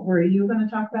 what, were you gonna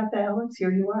talk about that, Alex?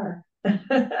 Here you are.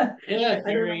 Yeah, I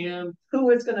here don't I know am. who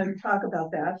was gonna talk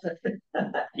about that,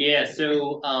 but Yeah,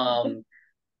 so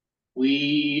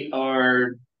we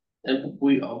are, and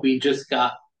we just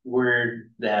got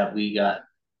word that we're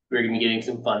gonna be getting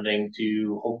some funding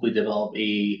to hopefully develop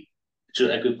a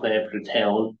good plan for the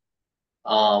town.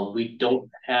 We don't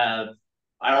have,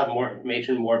 I don't have more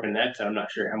information more than that, because I'm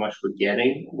not sure how much we're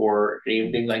getting or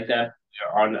anything like that.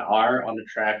 We are on the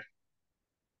track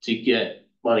to get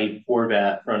money for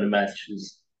that from the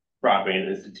Massachusetts Broadband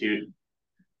Institute.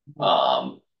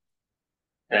 Um,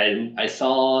 and I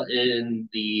saw on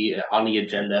the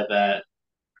agenda that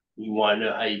you want to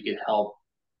know how you can help.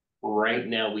 Right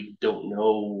now, we don't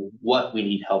know what we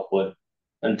need help with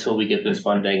until we get this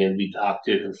funding and we talk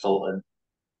to a consultant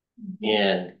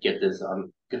and get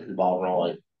the ball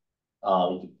rolling.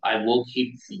 I will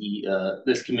keep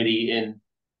this committee in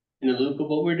the loop of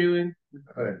what we're doing.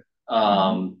 Right.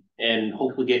 And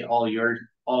hopefully get all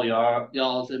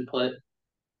y'all's input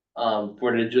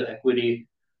for digital equity.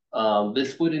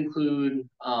 This would include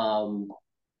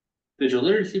digital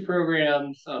literacy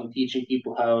programs, teaching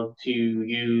people how to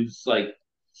use like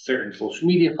certain social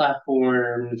media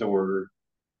platforms or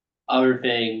other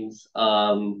things.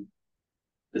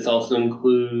 This also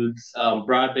includes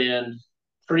broadband.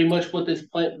 Pretty much what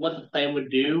the plan would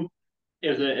do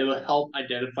is that it would help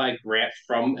identify grants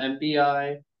from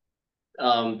MBI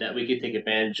that we could take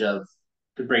advantage of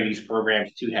to bring these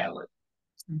programs to Hadley.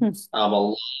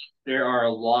 There are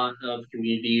a lot of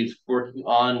communities working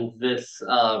on this,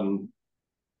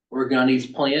 working on these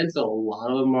plans. So a lot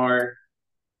of them are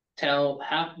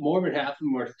more than half of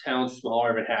them are towns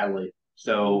smaller than Hadley.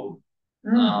 So,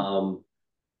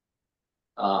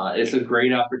 it's a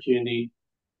great opportunity.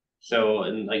 So,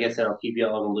 and like I said, I'll keep you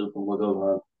all in the loop of what goes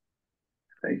on.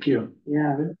 Thank you.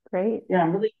 Yeah. Great. Yeah,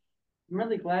 I'm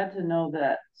really glad to know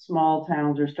that small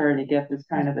towns are starting to get this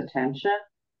kind of attention,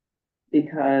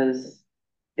 because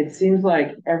it seems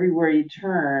like everywhere you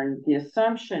turn, the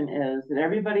assumption is that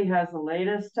everybody has the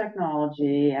latest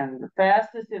technology and the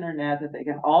fastest internet that they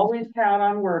can always count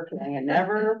on working and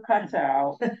never cuts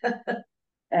out.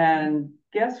 And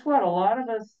guess what? A lot of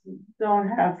us don't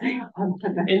have the.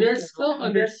 And there's still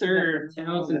underserved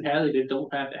towns in Hadley that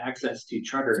don't have access to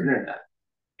charter internet.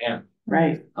 Yeah.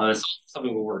 Right. It's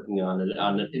something we're working on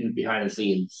behind the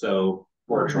scenes. So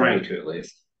we're trying to at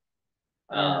least.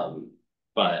 But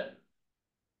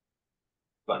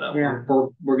Yeah.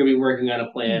 we're gonna be working on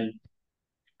a plan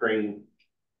to bring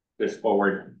this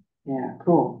forward. Yeah,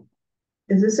 cool.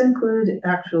 does this include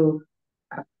actual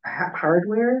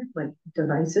hardware, like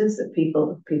devices that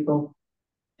people?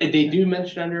 And they do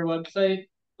mention on their website,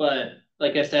 but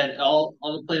like I said, all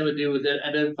the plan would do is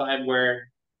identify where,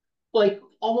 like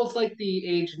almost like the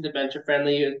age and dementia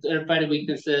friendly, identify the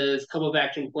weaknesses, couple of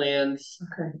action plans,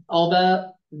 Okay. all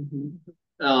that.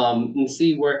 And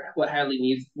see what Hadley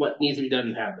needs, what needs to be done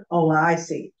in Hadley. Oh, I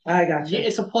see. I got you. Yeah,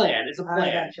 it's a plan. It's a I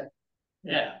plan. gotcha.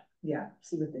 Yeah. Yeah.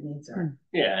 See what the needs are.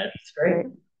 Yeah. It's great.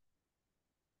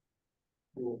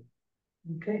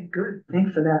 Okay, good.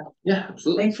 Thanks for that. Yeah,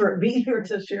 absolutely. Thanks for being here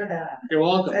to share that. You're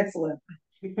welcome. Excellent.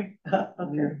 Okay.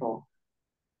 Wonderful.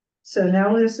 So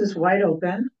now this is wide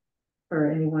open for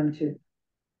anyone to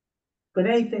put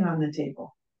anything on the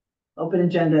table. Open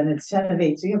agenda, and it's 10 of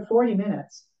 8, so you have 40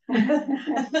 minutes.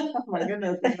 Oh my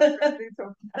goodness. I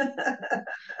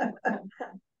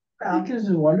think this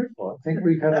is wonderful. I think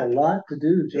we've had a lot to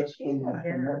do just from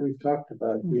what we've talked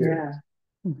about here.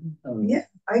 Yeah, Yeah,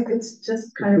 it's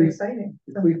just kind of exciting.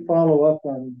 If we follow up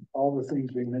on all the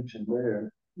things we mentioned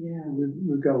there, yeah,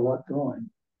 we've got a lot going.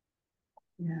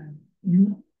 yeah.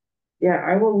 Mhm. Yeah,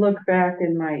 I will look back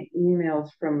in my emails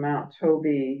from Mount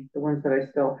Toby, the ones that I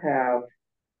still have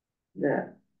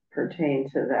that pertain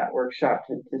to that workshop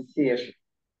to see if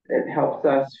it helps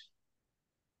us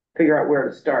figure out where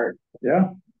to start.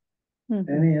 Yeah, Mhm.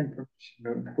 any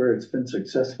information where it's been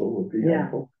successful would be Yeah.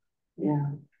 helpful.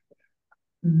 Yeah.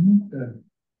 Mhm.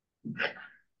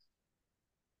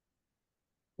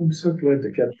 I'm so glad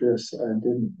to get this. I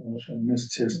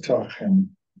missed his talk and.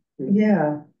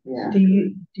 Yeah, Yeah. do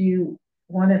you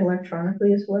want it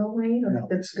electronically as well, Wayne? Or No.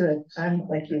 that's good. I'm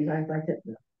like you, I like it.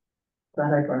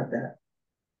 Glad I brought that.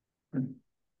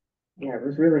 Yeah, it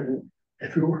was really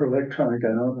If it were electronic, I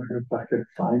don't know if I could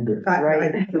find it.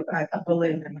 Right. I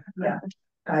believe me, yeah.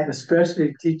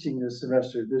 Especially teaching this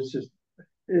semester, this just,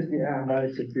 Yeah.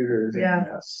 my computer is a Yeah.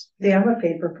 mess. See, I'm a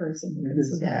paper person. It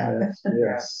is a mess.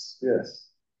 Yes, yes.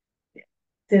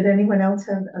 Did anyone else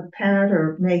have a Pat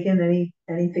or Megan,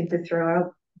 anything to throw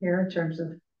out here in terms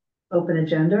of open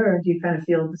agenda, or do you kind of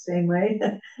feel the same way?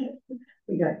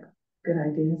 We got good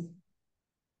ideas.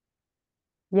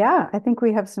 Yeah, I think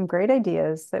we have some great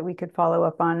ideas that we could follow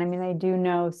up on. I mean, I do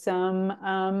know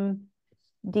some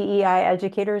DEI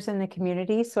educators in the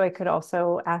community, so I could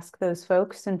also ask those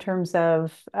folks in terms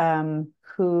of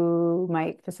who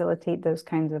might facilitate those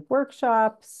kinds of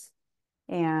workshops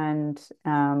and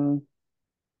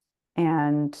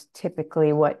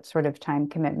typically what sort of time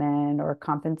commitment or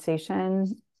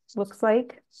compensation looks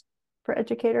like for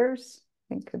educators.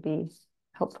 I think could be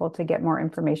helpful to get more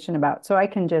information about. So I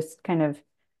can just kind of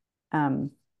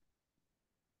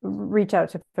reach out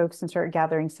to folks and start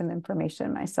gathering some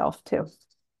information myself too.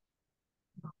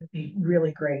 It'd be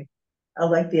really great. I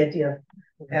like the idea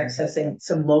of accessing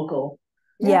some local,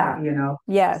 Yeah. you know,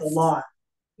 Yes. there's a lot.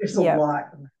 There's a Yep. lot.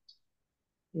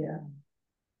 Yeah.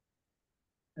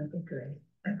 That'd be great.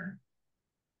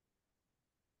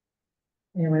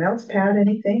 Anyone else, Pat,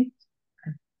 anything?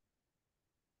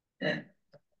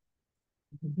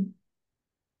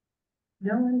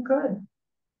 No, I'm good.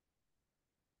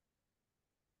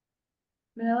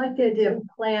 I mean, I like the idea of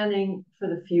planning for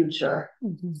the future.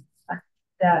 Mhm.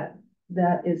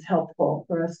 That is helpful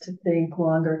for us to think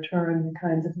longer term, the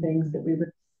kinds of things that we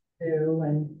would do,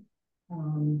 and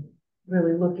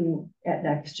really looking at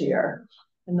next year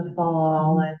in the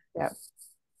fall. And Yep.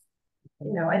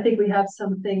 you know, I think we have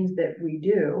some things that we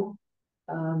do,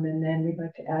 and then we'd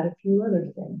like to add a few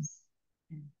other things.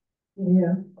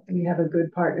 Yeah, we have a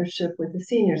good partnership with the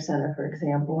senior center, for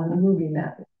example, and the movie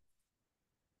map.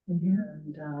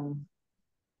 And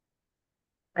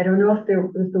I don't know if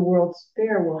the World's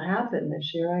Fair will happen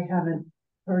this year. I haven't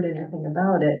heard anything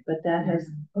about it, but that has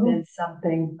been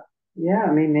something. Yeah,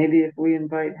 I mean, maybe if we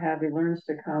invite Happy Learns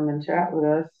to come and chat with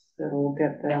us, it'll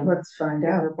get them Let's find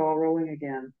get out. her ball rolling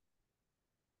again.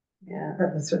 Yeah.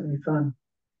 That was certainly fun.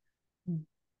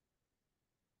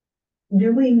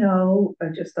 Do we know, I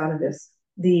just thought of this,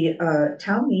 the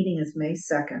town meeting is May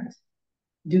 2nd.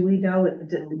 Do we know,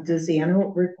 does the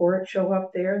annual report show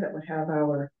up there that would have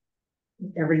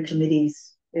every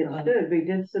committee's? It should. We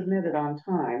did submit it on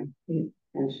time, Mm.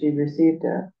 and she received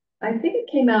it. I think it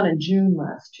came out in June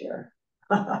last year.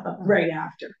 Right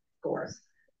after, of course.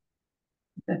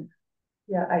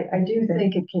 Yeah, I do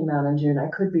think it came out in June. I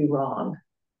could be wrong.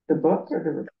 The book or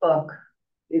the Book.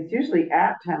 it's usually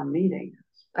at town meeting.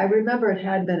 I remember it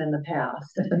had been in the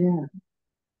past. Yeah,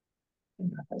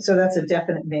 So that's a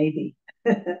definite maybe.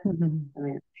 Mhm. I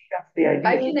mean, that's the idea.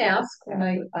 I can ask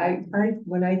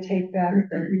when I take back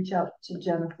and reach out to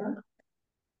Jennifer.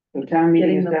 The town meeting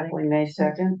Getting is the link. definitely May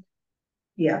 2nd.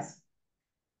 Yes.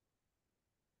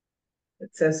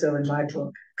 It says so in my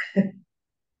book.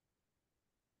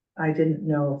 I didn't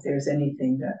know if there's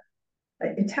anything that,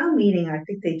 a town meeting, I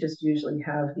think they just usually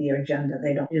have the agenda.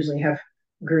 They don't usually have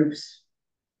groups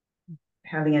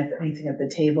having anything at the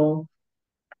table.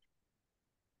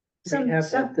 We have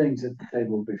had things at the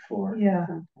table before. Yeah.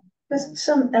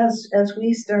 Some, as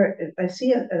we start, I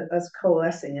see us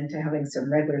coalescing into having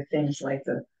some regular things like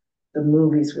the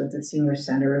movies with the senior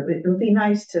center. It would be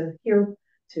nice to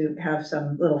have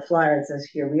some little flyers that says,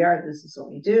 here we are, this is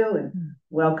what we do, and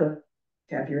welcome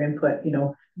to have your input,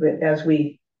 but as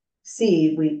we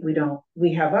see,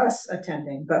 we have us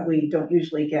attending, but we don't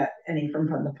usually get any from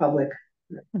the public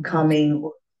coming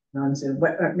on Zoom.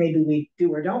 Maybe we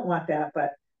do or don't want that,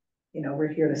 but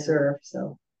we're here to serve,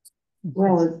 so.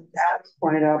 Well, as Alex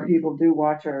pointed out, people do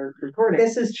watch our recording.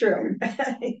 This is true.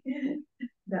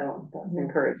 No, that's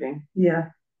encouraging. Yeah.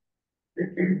 I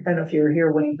don't know if you were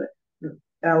here, Wayne, but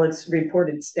Alex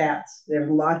reported stats.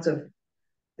 There's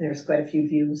quite a few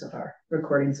views of our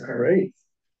recordings. Great.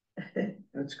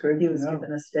 That's great. He was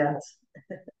giving us stats,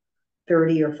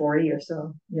 30 or 40 or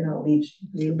so, each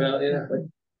view. Well, yeah.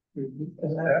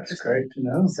 That's great to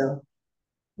know. So,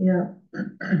 yeah.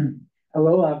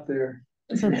 Hello out there.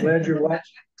 Glad you're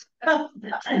watching.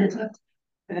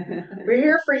 We're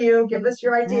here for you. Give us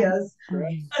your ideas.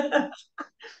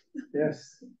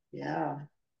 Yes, Yeah.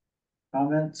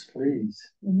 comments, please.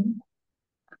 Mhm.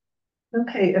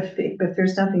 Okay, if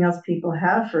there's nothing else people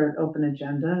have for an open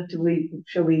agenda,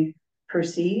 shall we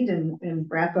proceed and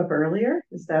wrap up earlier?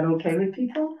 Is that okay with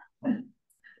people? Or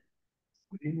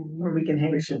we can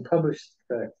hang. We should publish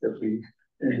the fact that we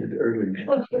ended early.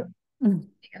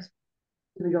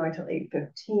 We're going till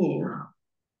 8:15.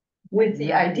 With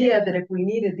the idea that if we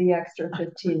needed the extra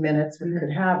 15 minutes, we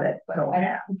could have it, but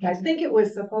I think it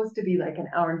was supposed to be like an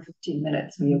hour and 15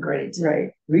 minutes, we agreed.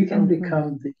 Right. We can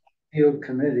become the field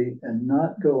committee and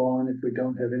not go on if we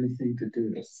don't have anything to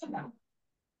do.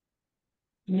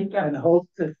 And hope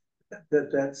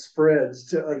that spreads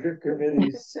to other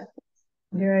committees.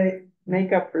 You're right.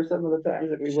 Make up for some of the times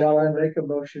that we Shall I went. make a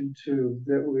motion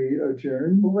that we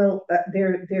adjourn? Well,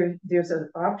 there's an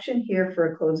option here for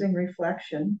a closing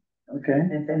reflection. Okay,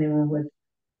 If anyone would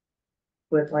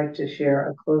like to share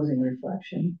a closing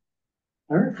reflection.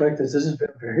 I reflect this has been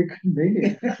a very good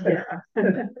meeting.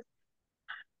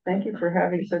 Thank you for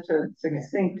having such a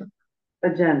succinct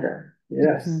agenda.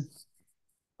 Yes,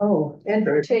 Oh, And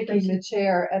for Very- taking the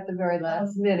chair at the very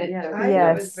last minute. Yeah.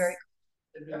 That was Yes. very.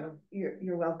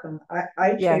 you're welcome.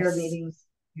 I chair Yes. meetings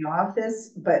in the office,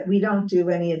 but we don't do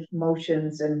any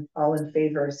motions and all in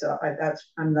favor, so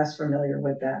I'm less familiar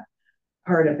with that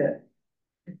part of it.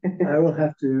 I will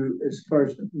have to, as far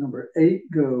as number 8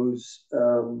 goes,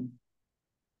 can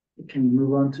we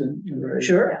move on to number 8?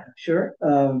 Sure.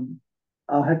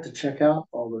 I'll have to check out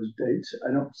all those dates.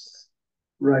 I don't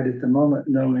right at the moment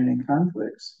know any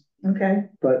conflicts, Okay.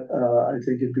 but I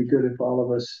think it'd be good if all of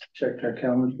us checked our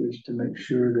calendars to make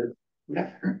sure that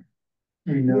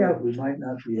we know Yeah. that we might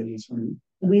not be able to.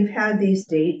 We've had these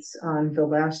dates on the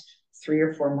last 3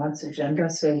 or 4 months agenda,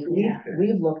 so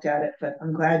we've looked at it, but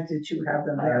I'm glad that you have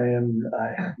them there.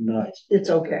 I have not.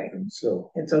 It's okay.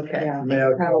 So It's okay. Yeah, may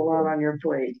I have a lot on your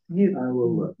plate. I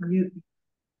will look.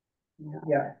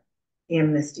 Yeah,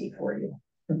 amnesty for you.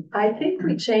 I think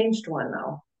we changed one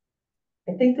though.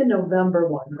 I think the November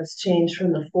one was changed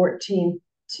from the 14th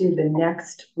to the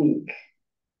next week.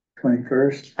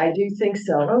 21st. I do think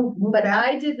so, Oh, but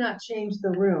I did not change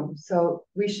the room, so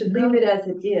we should leave it as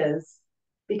it is.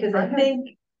 Because I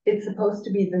think it's supposed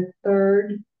to be the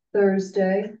third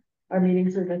Thursday. Our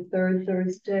meetings are the third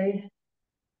Thursday,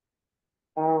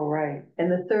 Oh, right, and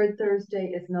the third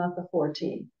Thursday is not the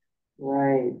 14th.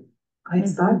 right. I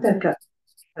thought that got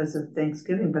because of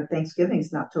Thanksgiving, but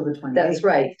Thanksgiving's not till the 28th. That's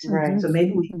right. Right. So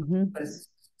maybe we Mhm.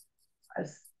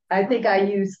 I think I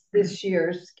used this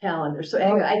year's calendar. So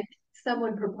anyway,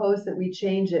 someone proposed that we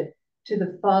change it to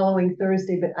the following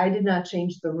Thursday, but I did not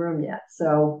change the room yet.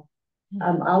 So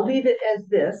I'll leave it as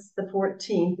this, the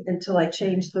 14th, until I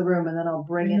change the room, and then I'll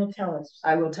bring it. You'll tell us.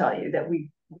 I will tell you that we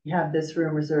have this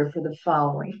room reserved for the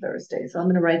following Thursday. So I'm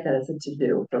going to write that as a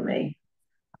to-do for me.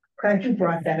 Glad you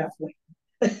brought that up.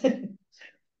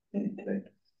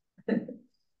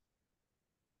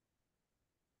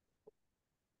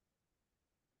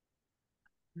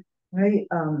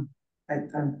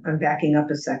 I'm backing up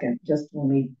a second, just when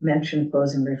we mentioned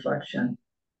closing reflection.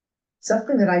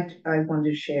 Something that I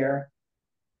wanted to share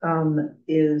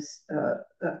is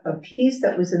a piece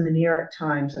that was in the New York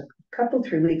Times a couple,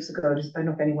 3 weeks ago. Just, I don't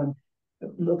know if anyone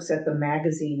looks at the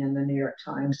magazine in the New York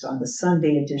Times on the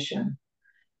Sunday edition,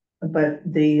 but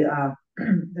the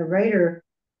writer,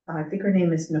 I think her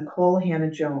name is Nicole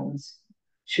Hannah-Jones.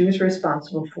 She was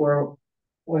responsible for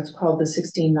what's called the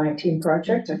 1619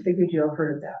 Project. I figured you'll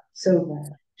heard of that. So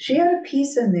she had a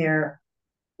piece in there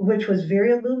which was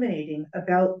very illuminating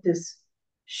about this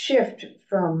shift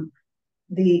from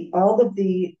all of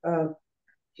the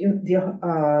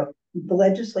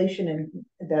legislation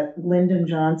that Lyndon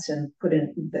Johnson put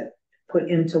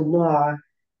into law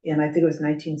in, I think it was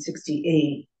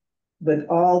 1968, with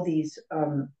all these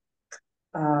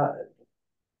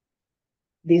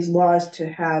laws to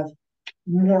have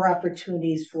more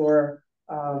opportunities for,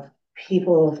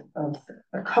 people of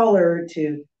color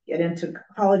to get into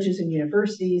colleges and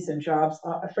universities and jobs.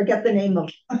 I forget the name of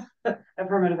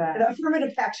Affirmative action.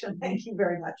 affirmative action. Thank you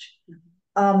very much.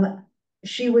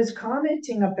 She was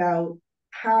commenting about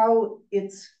how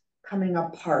it's coming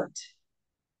apart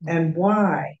and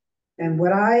why. And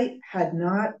what I had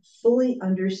not fully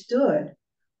understood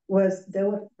was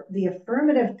the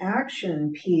affirmative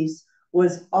action piece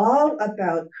was all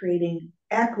about creating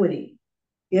equity,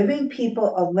 giving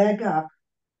people a leg up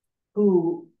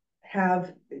who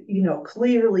have,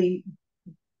 clearly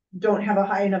don't have a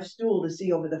high enough stool to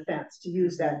see over the fence, to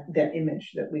use that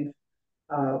image that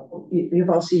you've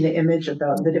all seen the image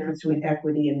about the difference between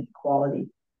equity and equality.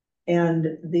 And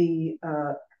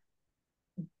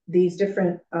these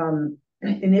different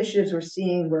initiatives we're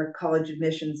seeing where college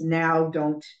admissions now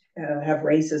don't have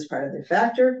race as part of the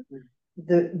factor.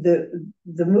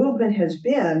 The movement has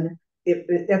been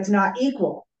that's not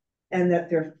equal, and that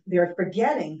they're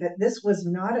forgetting that this was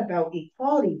not about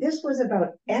equality. This was about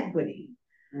equity.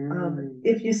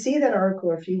 If you see that article,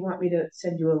 or if you want me to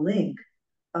send you a link,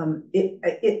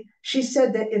 she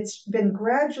said that it's been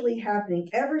gradually happening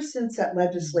ever since that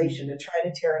legislation to try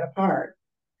to tear it apart.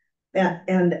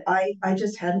 And I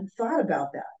just hadn't thought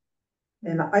about that.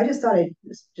 And I just thought I'd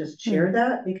just share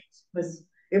that, because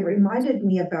it reminded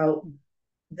me about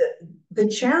the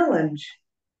challenge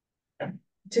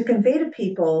to convey to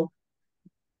people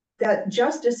that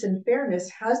justice and fairness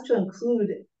has to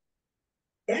include,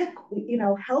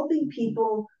 helping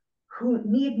people who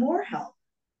need more help.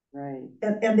 Right.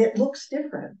 And it looks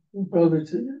different. Well,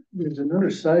 there's another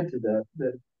side to that,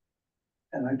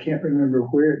 and I can't remember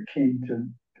where it came to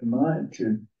mind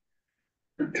to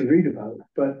read about it,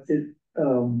 but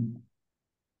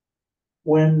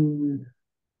when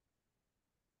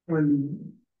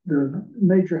the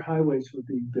major highways were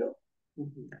being built,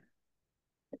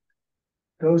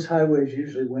 those highways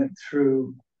usually went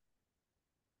through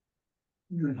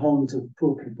the homes of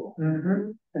poor people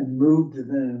and moved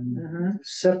them,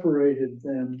 separated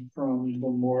them from the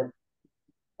more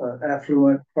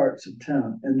affluent parts of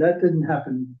town. And that didn't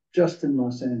happen just in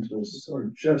Los Angeles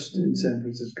or just in San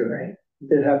Francisco. Right.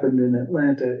 It happened in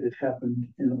Atlanta. It happened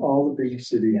in all the big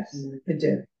cities. Yes, it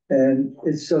did. And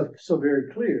it's so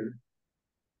very clear.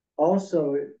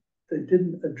 Also, they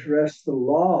didn't address the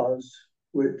laws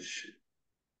which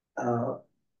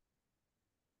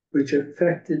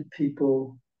affected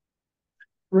people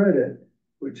credit,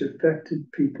 which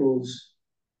affected people's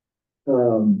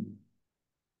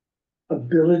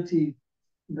ability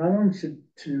not only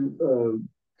to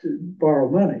borrow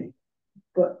money,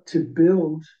 but to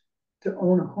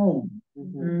own a home.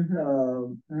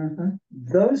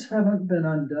 Those haven't been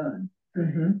undone.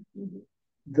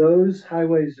 Those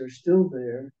highways are still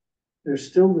there. There's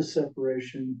still the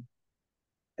separation,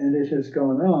 and it has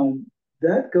gone on.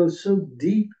 That goes so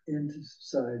deep into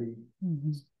society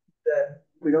that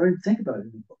we don't even think about it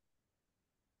anymore.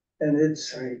 And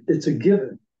it's a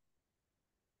given.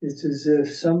 It's as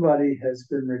if somebody has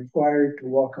been required to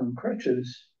walk on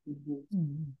crutches,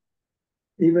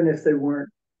 even if they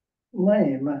weren't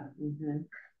lame,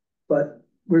 but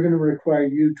we're going to require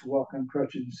you to walk on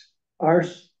crutches. Our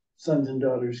sons and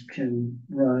daughters can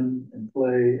run and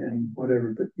play and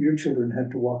whatever, but your children have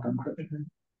to walk on crutches.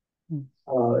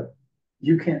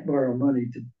 You can't borrow money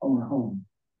to own a home.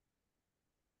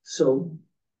 So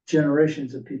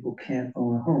generations of people can't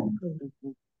own a home.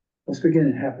 It's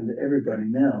beginning to happen to everybody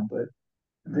now, but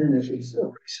then it was a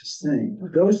racist thing.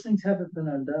 Those things haven't been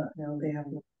undone. No, they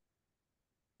haven't.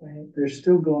 Right. They're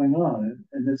still going on,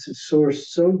 and it's a source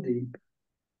so deep.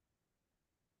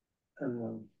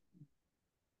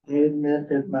 I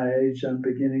admit at my age, I'm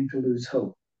beginning to lose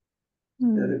hope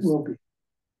that it will be.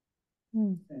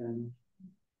 And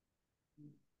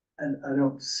I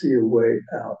don't see a way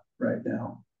out right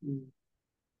now.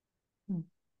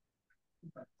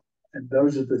 And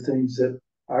those are the things that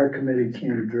our committee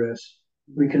can address.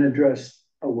 We can address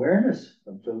awareness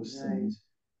of those things,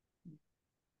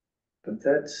 but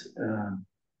that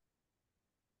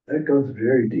goes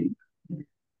very deep,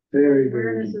 very,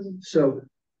 very deep. So,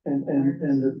 and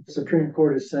the Supreme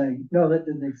Court is saying, no, that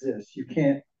didn't exist. You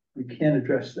can't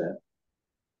address that.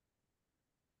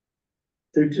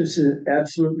 They're just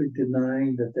absolutely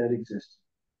denying that exists.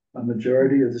 A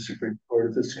majority of the Supreme Court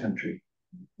of this country.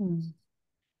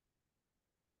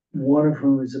 One of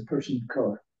whom is a person of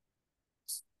color.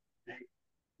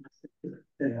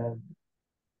 And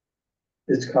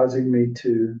it's causing me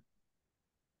to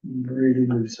really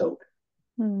lose hope.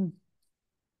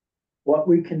 What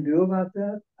we can do about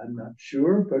that, I'm not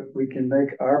sure, but we can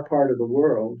make our part of the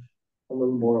world a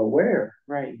little more aware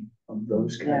Right. of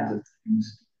those kinds Yeah. of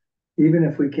things. Even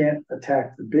if we can't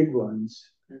attack the big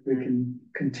ones, we can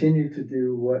continue to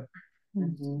do what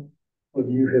Mhm.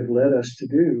 you have led us to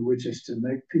do, which is to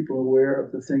make people aware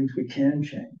of the things we can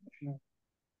change.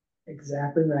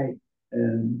 Exactly right.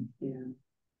 And Yeah.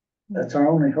 that's our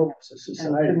only hope as a And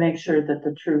society. to make sure that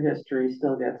the true history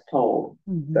still gets told.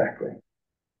 Exactly.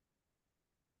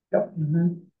 Yep.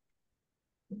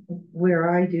 Where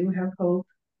I do have hope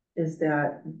is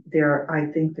that I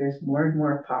think there's more and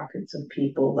more pockets of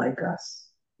people like us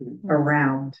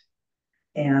around.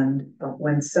 And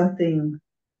when something,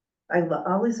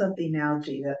 always love the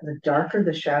analogy that the darker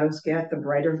the shadows get, the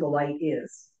brighter the light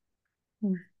is.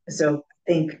 Mm. So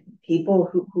I think people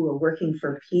who are working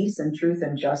for peace and truth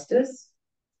and justice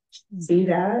see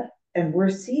that, and we're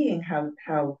seeing how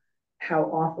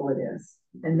awful it is.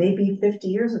 And maybe 50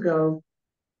 years ago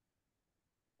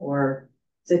or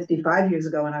 65 years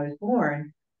ago when I was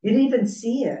born, you didn't even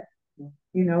see it.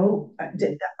 You know,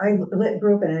 I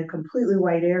grew up in a completely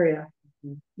white area.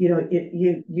 You know,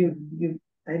 you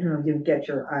I don't know, you get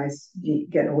your eyes, you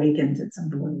get awakened at some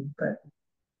point, but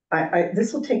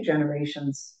this will take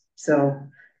generations. So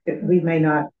we may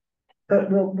not, but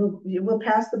we'll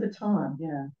pass the baton.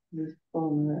 Yeah. Just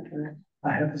following that direction.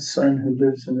 I have a son who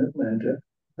lives in Atlanta.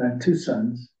 I have two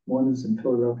sons. One is in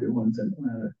Philadelphia, one's in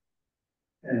Atlanta.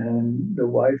 And the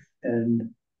wife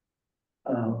and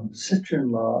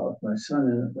sister-in-law of my son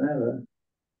in Atlanta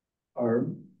are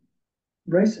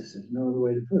racist. There's no other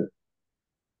way to put it.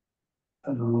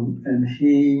 And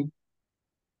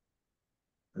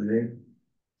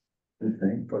they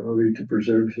think probably to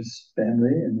preserve his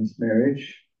family and his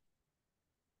marriage.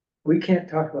 We can't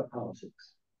talk about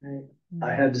politics. Right.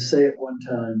 I had to say it one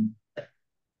time.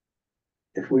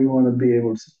 If we want to be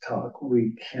able to talk,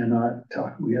 we cannot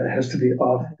talk. It has to be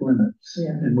off limits.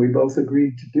 Yeah. And we both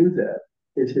agreed to do that.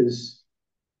 It has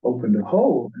opened a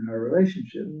hole in our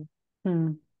relationship.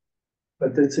 Mm.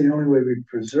 But that's the only way we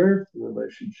preserve the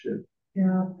relationship.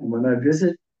 Yeah. And when I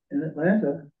visit in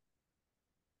Atlanta,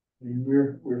 I mean,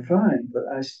 we're fine. But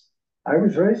I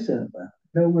was raised in Atlanta.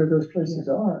 I know where those places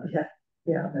are. Yeah.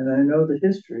 Yeah. And I know the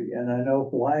history, and I know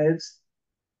why it's.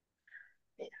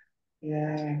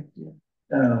 Yeah.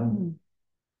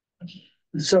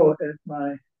 So at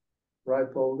my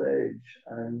ripe old age,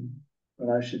 when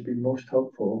I should be most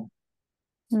hopeful,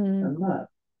 I'm not.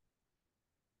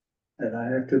 And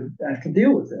I have to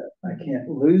deal with that. I can't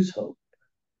lose hope.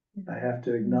 I have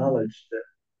to acknowledge that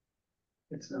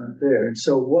it's not there. And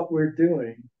so what we're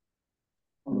doing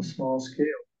on a small scale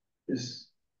is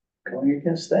going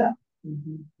against that.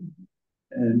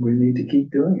 And we need to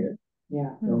keep doing it.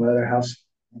 Yeah. No matter how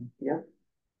small. Yep.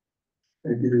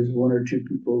 Maybe there's one or two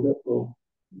people that will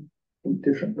think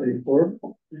differently. Or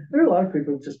there are a lot of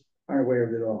people that just aren't aware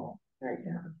of it all. Right.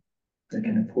 Yeah. They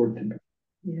can afford to.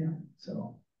 Yeah.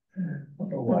 So I don't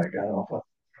know why I got off on.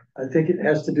 I think it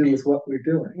has to do with what we're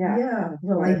doing. Yeah. Yeah.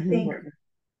 Well, I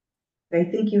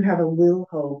think you have a little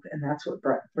hope, and that's what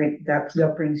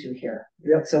brings you here.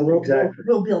 Yep. So we'll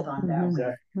build on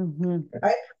that. Mm-hmm.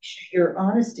 I appreciate your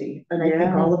honesty, and I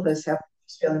think all of us have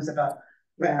feelings about.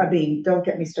 I mean, don't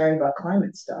get me started about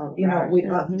climate stuff. You know, we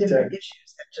have different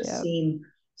issues that just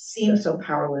seem so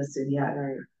powerless, and yet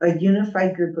a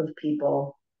unified group of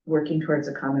people working towards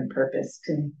a common purpose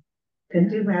can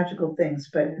do magical things.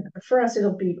 But for us,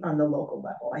 it'll be on the local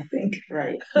level, I think.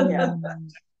 Right. Yeah.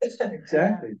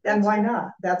 Exactly. And why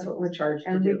not? That's what we're charged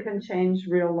to do. And we can change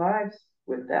real lives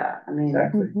with that. I mean,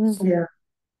 Exactly. Yeah.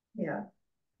 Yeah.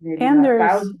 maybe And not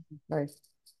there's thousands.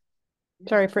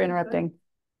 sorry for interrupting.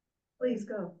 Please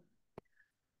go.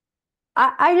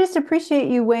 I just appreciate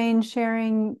you, Wayne,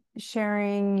 sharing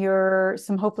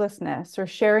some hopelessness or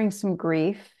sharing some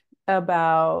grief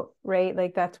about, right?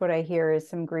 Like that's what I hear is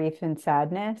some grief and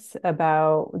sadness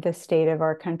about the state of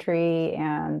our country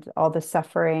and all the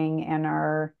suffering and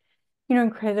our,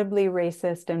 incredibly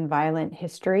racist and violent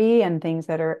history and things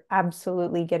that are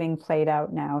absolutely getting played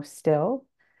out now still.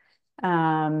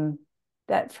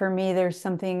 That for me, there's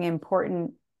something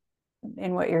important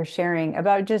in what you're sharing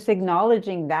about just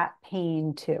acknowledging that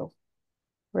pain too,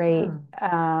 right?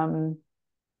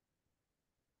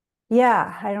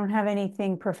 Yeah, I don't have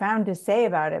anything profound to say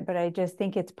about it, but I just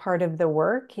think it's part of the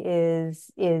work is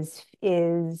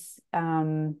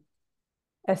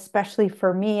especially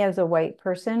for me as a white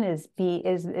person is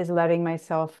letting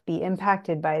myself be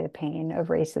impacted by the pain of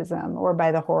racism or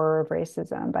by the horror of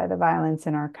racism, by the violence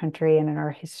in our country and in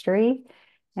our history.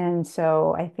 And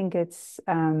so I think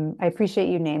I appreciate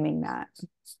you naming that.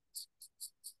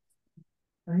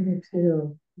 I do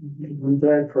too. I'm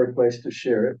glad for a place to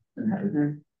share it.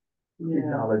 Yeah.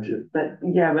 acknowledge it. But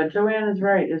yeah, but Joanne is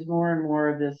right, there's more and more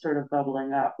of this sort of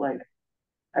bubbling up, like,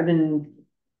 I've been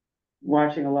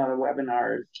watching a lot of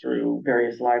webinars through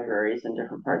various libraries in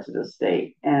different parts of the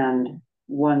state, and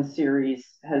one series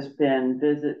has been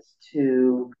visits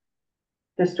to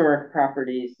historic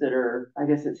properties that are, I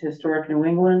guess it's Historic New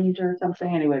England or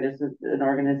something. Anyway, this is an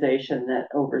organization that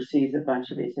oversees a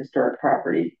bunch of these historic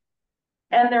properties.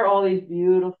 And they're all these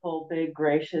beautiful, big,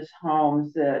 gracious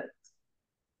homes that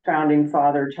founding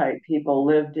father type people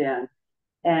lived in.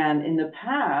 And in the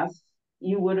past,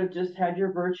 you would have just had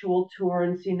your virtual tour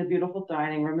and seen the beautiful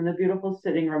dining room and the beautiful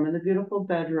sitting room and the beautiful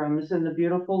bedrooms and the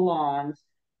beautiful lawns.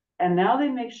 And now they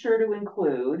make sure to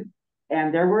include,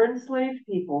 and there were enslaved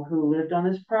people who lived on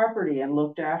this property and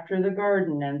looked after the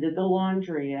garden and did the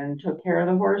laundry and took care of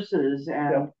the horses,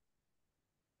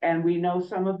 and we know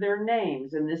some of their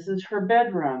names, and this is her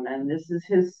bedroom, and this is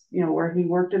his, where he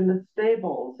worked in the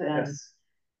stables,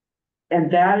 and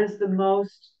that is the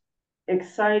most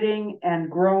exciting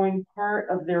and growing part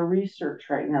of their research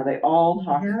right now. They all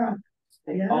talk about it.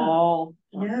 They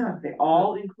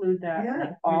all include that. Yeah.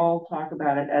 They all talk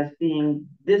about it as being,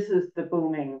 this is the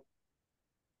booming,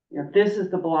 this is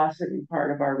the blossoming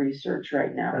part of our research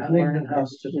right now. I think the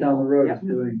house just down the road is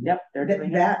doing. Yep, they're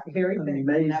doing That very thing.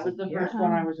 amazing. that was the first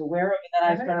one I was aware of, and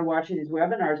then I started watching these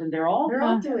webinars, and they're all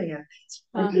doing it.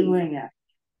 they're doing it.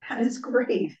 That is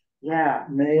great. Yeah,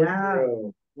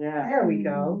 Wow. yeah, There we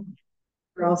go.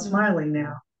 We're all smiling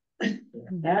now.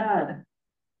 yeah.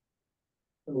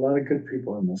 A lot of good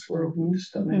people in this world. We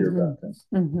just don't hear about them.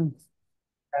 Mhm.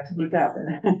 Speak up.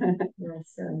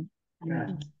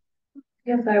 Yeah.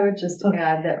 Yes, I would just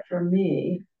add that for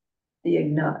me,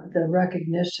 the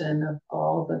recognition of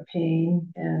all the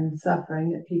pain and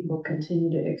suffering that people continue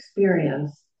to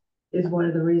experience is one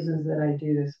of the reasons that I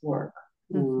do this work.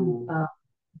 Mm.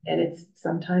 And it's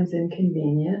sometimes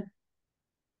inconvenient,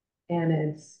 and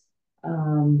it's,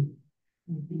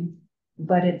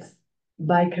 but it's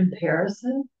by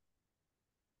comparison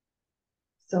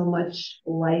so much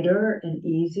lighter and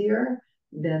easier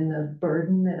than the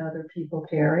burden that other people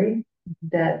carry,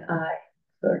 that I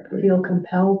Exactly. feel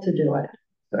compelled to do it.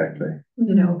 Exactly.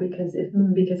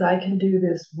 Because I can do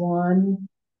this one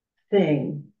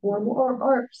thing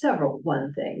or several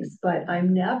one things, but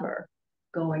I'm never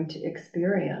going to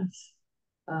experience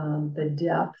the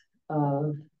depth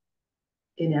of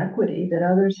inequity that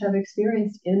others have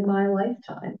experienced in my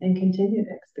lifetime and continue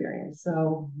to experience.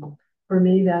 So for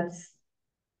me, that's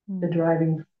the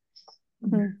driving.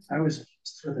 I was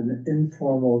with an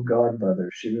informal godmother.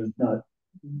 She was not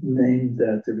named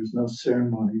that. There was no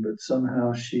ceremony, but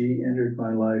somehow she entered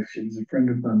my life. She was a friend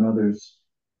of my mother's,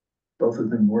 both of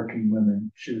them working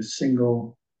women. She was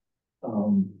single.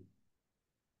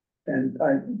 And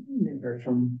I knew her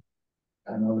from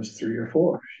time I was 3 or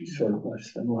 4. I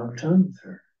spent a lot of time with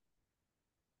her.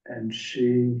 And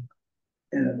she,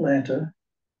 in Atlanta,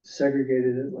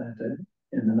 segregated Atlanta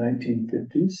in the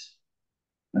 1950s,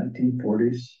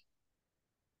 1940s,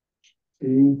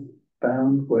 she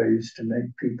found ways to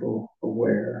make people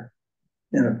aware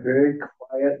in a very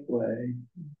quiet way.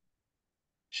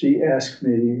 She asked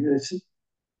me,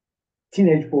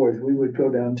 teenage boys, we would go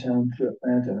downtown to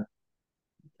Atlanta,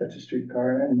 catch a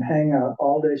streetcar, and hang out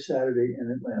all day Saturday in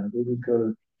Atlanta. We would go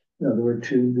to,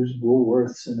 there's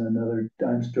Woolworths and another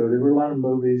dime store. There were a lot of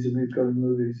movies, and we'd go to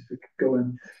movies. We could go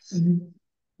in. Mm-hmm.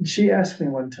 She asked me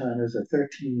one time, as a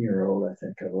 13-year-old, I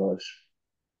think I was,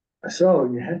 so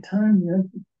you had time,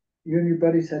 you and your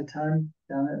buddies had time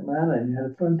down in Atlanta and you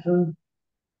had a fun time.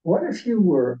 What if you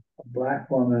were a Black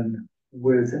woman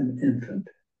with an infant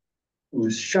who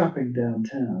was shopping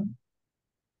downtown,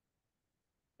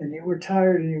 and you were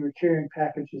tired and you were carrying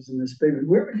packages in this baby?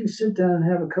 Where would you sit down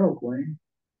and have a Coke, Wayne?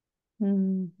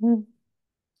 Mm-hmm.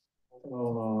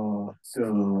 Oh,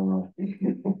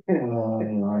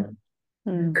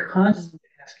 constantly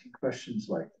asking questions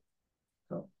like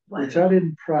that, which I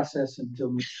didn't process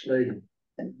until much later.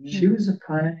 She was a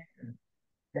pioneer.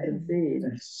 Indeed.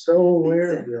 And so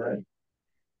aware of that.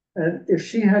 And if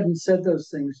she hadn't said those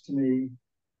things to me,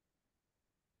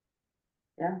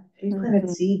 She planted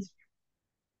seeds.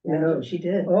 She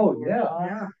did. Oh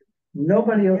yeah.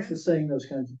 Nobody else was saying those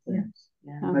kinds of things.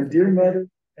 Yeah. My dear mother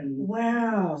and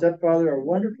Wow. stepfather are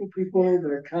wonderful people.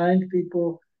 They're kind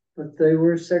people, but they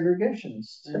were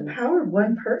segregationists. The power of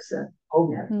one person. Oh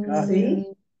my God. See?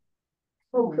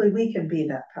 Hopefully we can be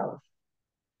that powerful.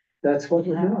 That's what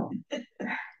we're doing.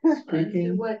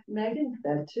 Speaking what Megan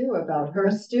said too about her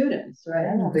students,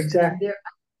 right? Exactly. I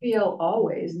feel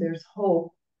always there's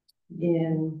hope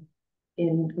in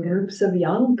groups of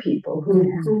young people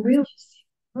who really see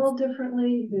the world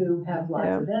differently, who have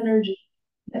lots of energy,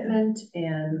 commitment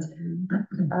and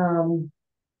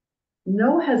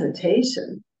no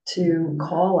hesitation to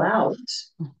call out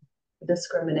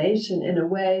discrimination in a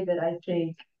way that I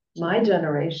think my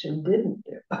generation didn't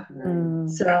do. Mm.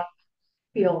 So I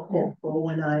feel hopeful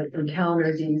when I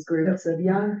encounter these groups of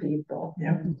young people.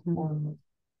 Yeah, Mhm.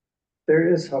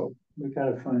 there is hope. We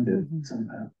gotta find it Mhm.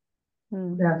 somehow.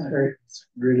 Mm. That's very, It's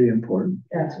really important.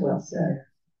 that's well said.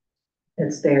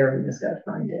 It's there, we just gotta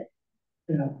find it.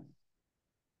 Yeah.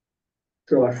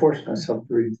 So I forced myself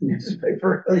to read the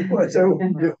newspaper, otherwise I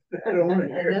wouldn't do it. I don't wanna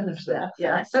And hear then it. there's that,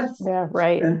 yeah. Yeah,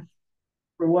 right. And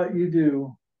for what you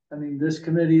do, I mean, this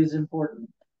committee is important,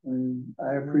 and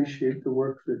I appreciate the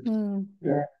work that Mm.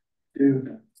 you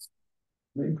do.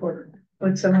 Very important.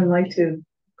 Would someone like to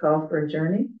call for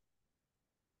adjourning?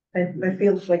 I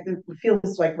feels like, it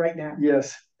feels like right now.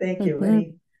 Yes. Thank you. Mhm.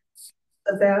 Any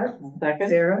of that? Second?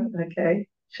 Sarah, okay,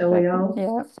 shall we all?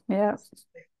 Yeah, yeah.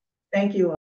 Thank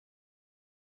you.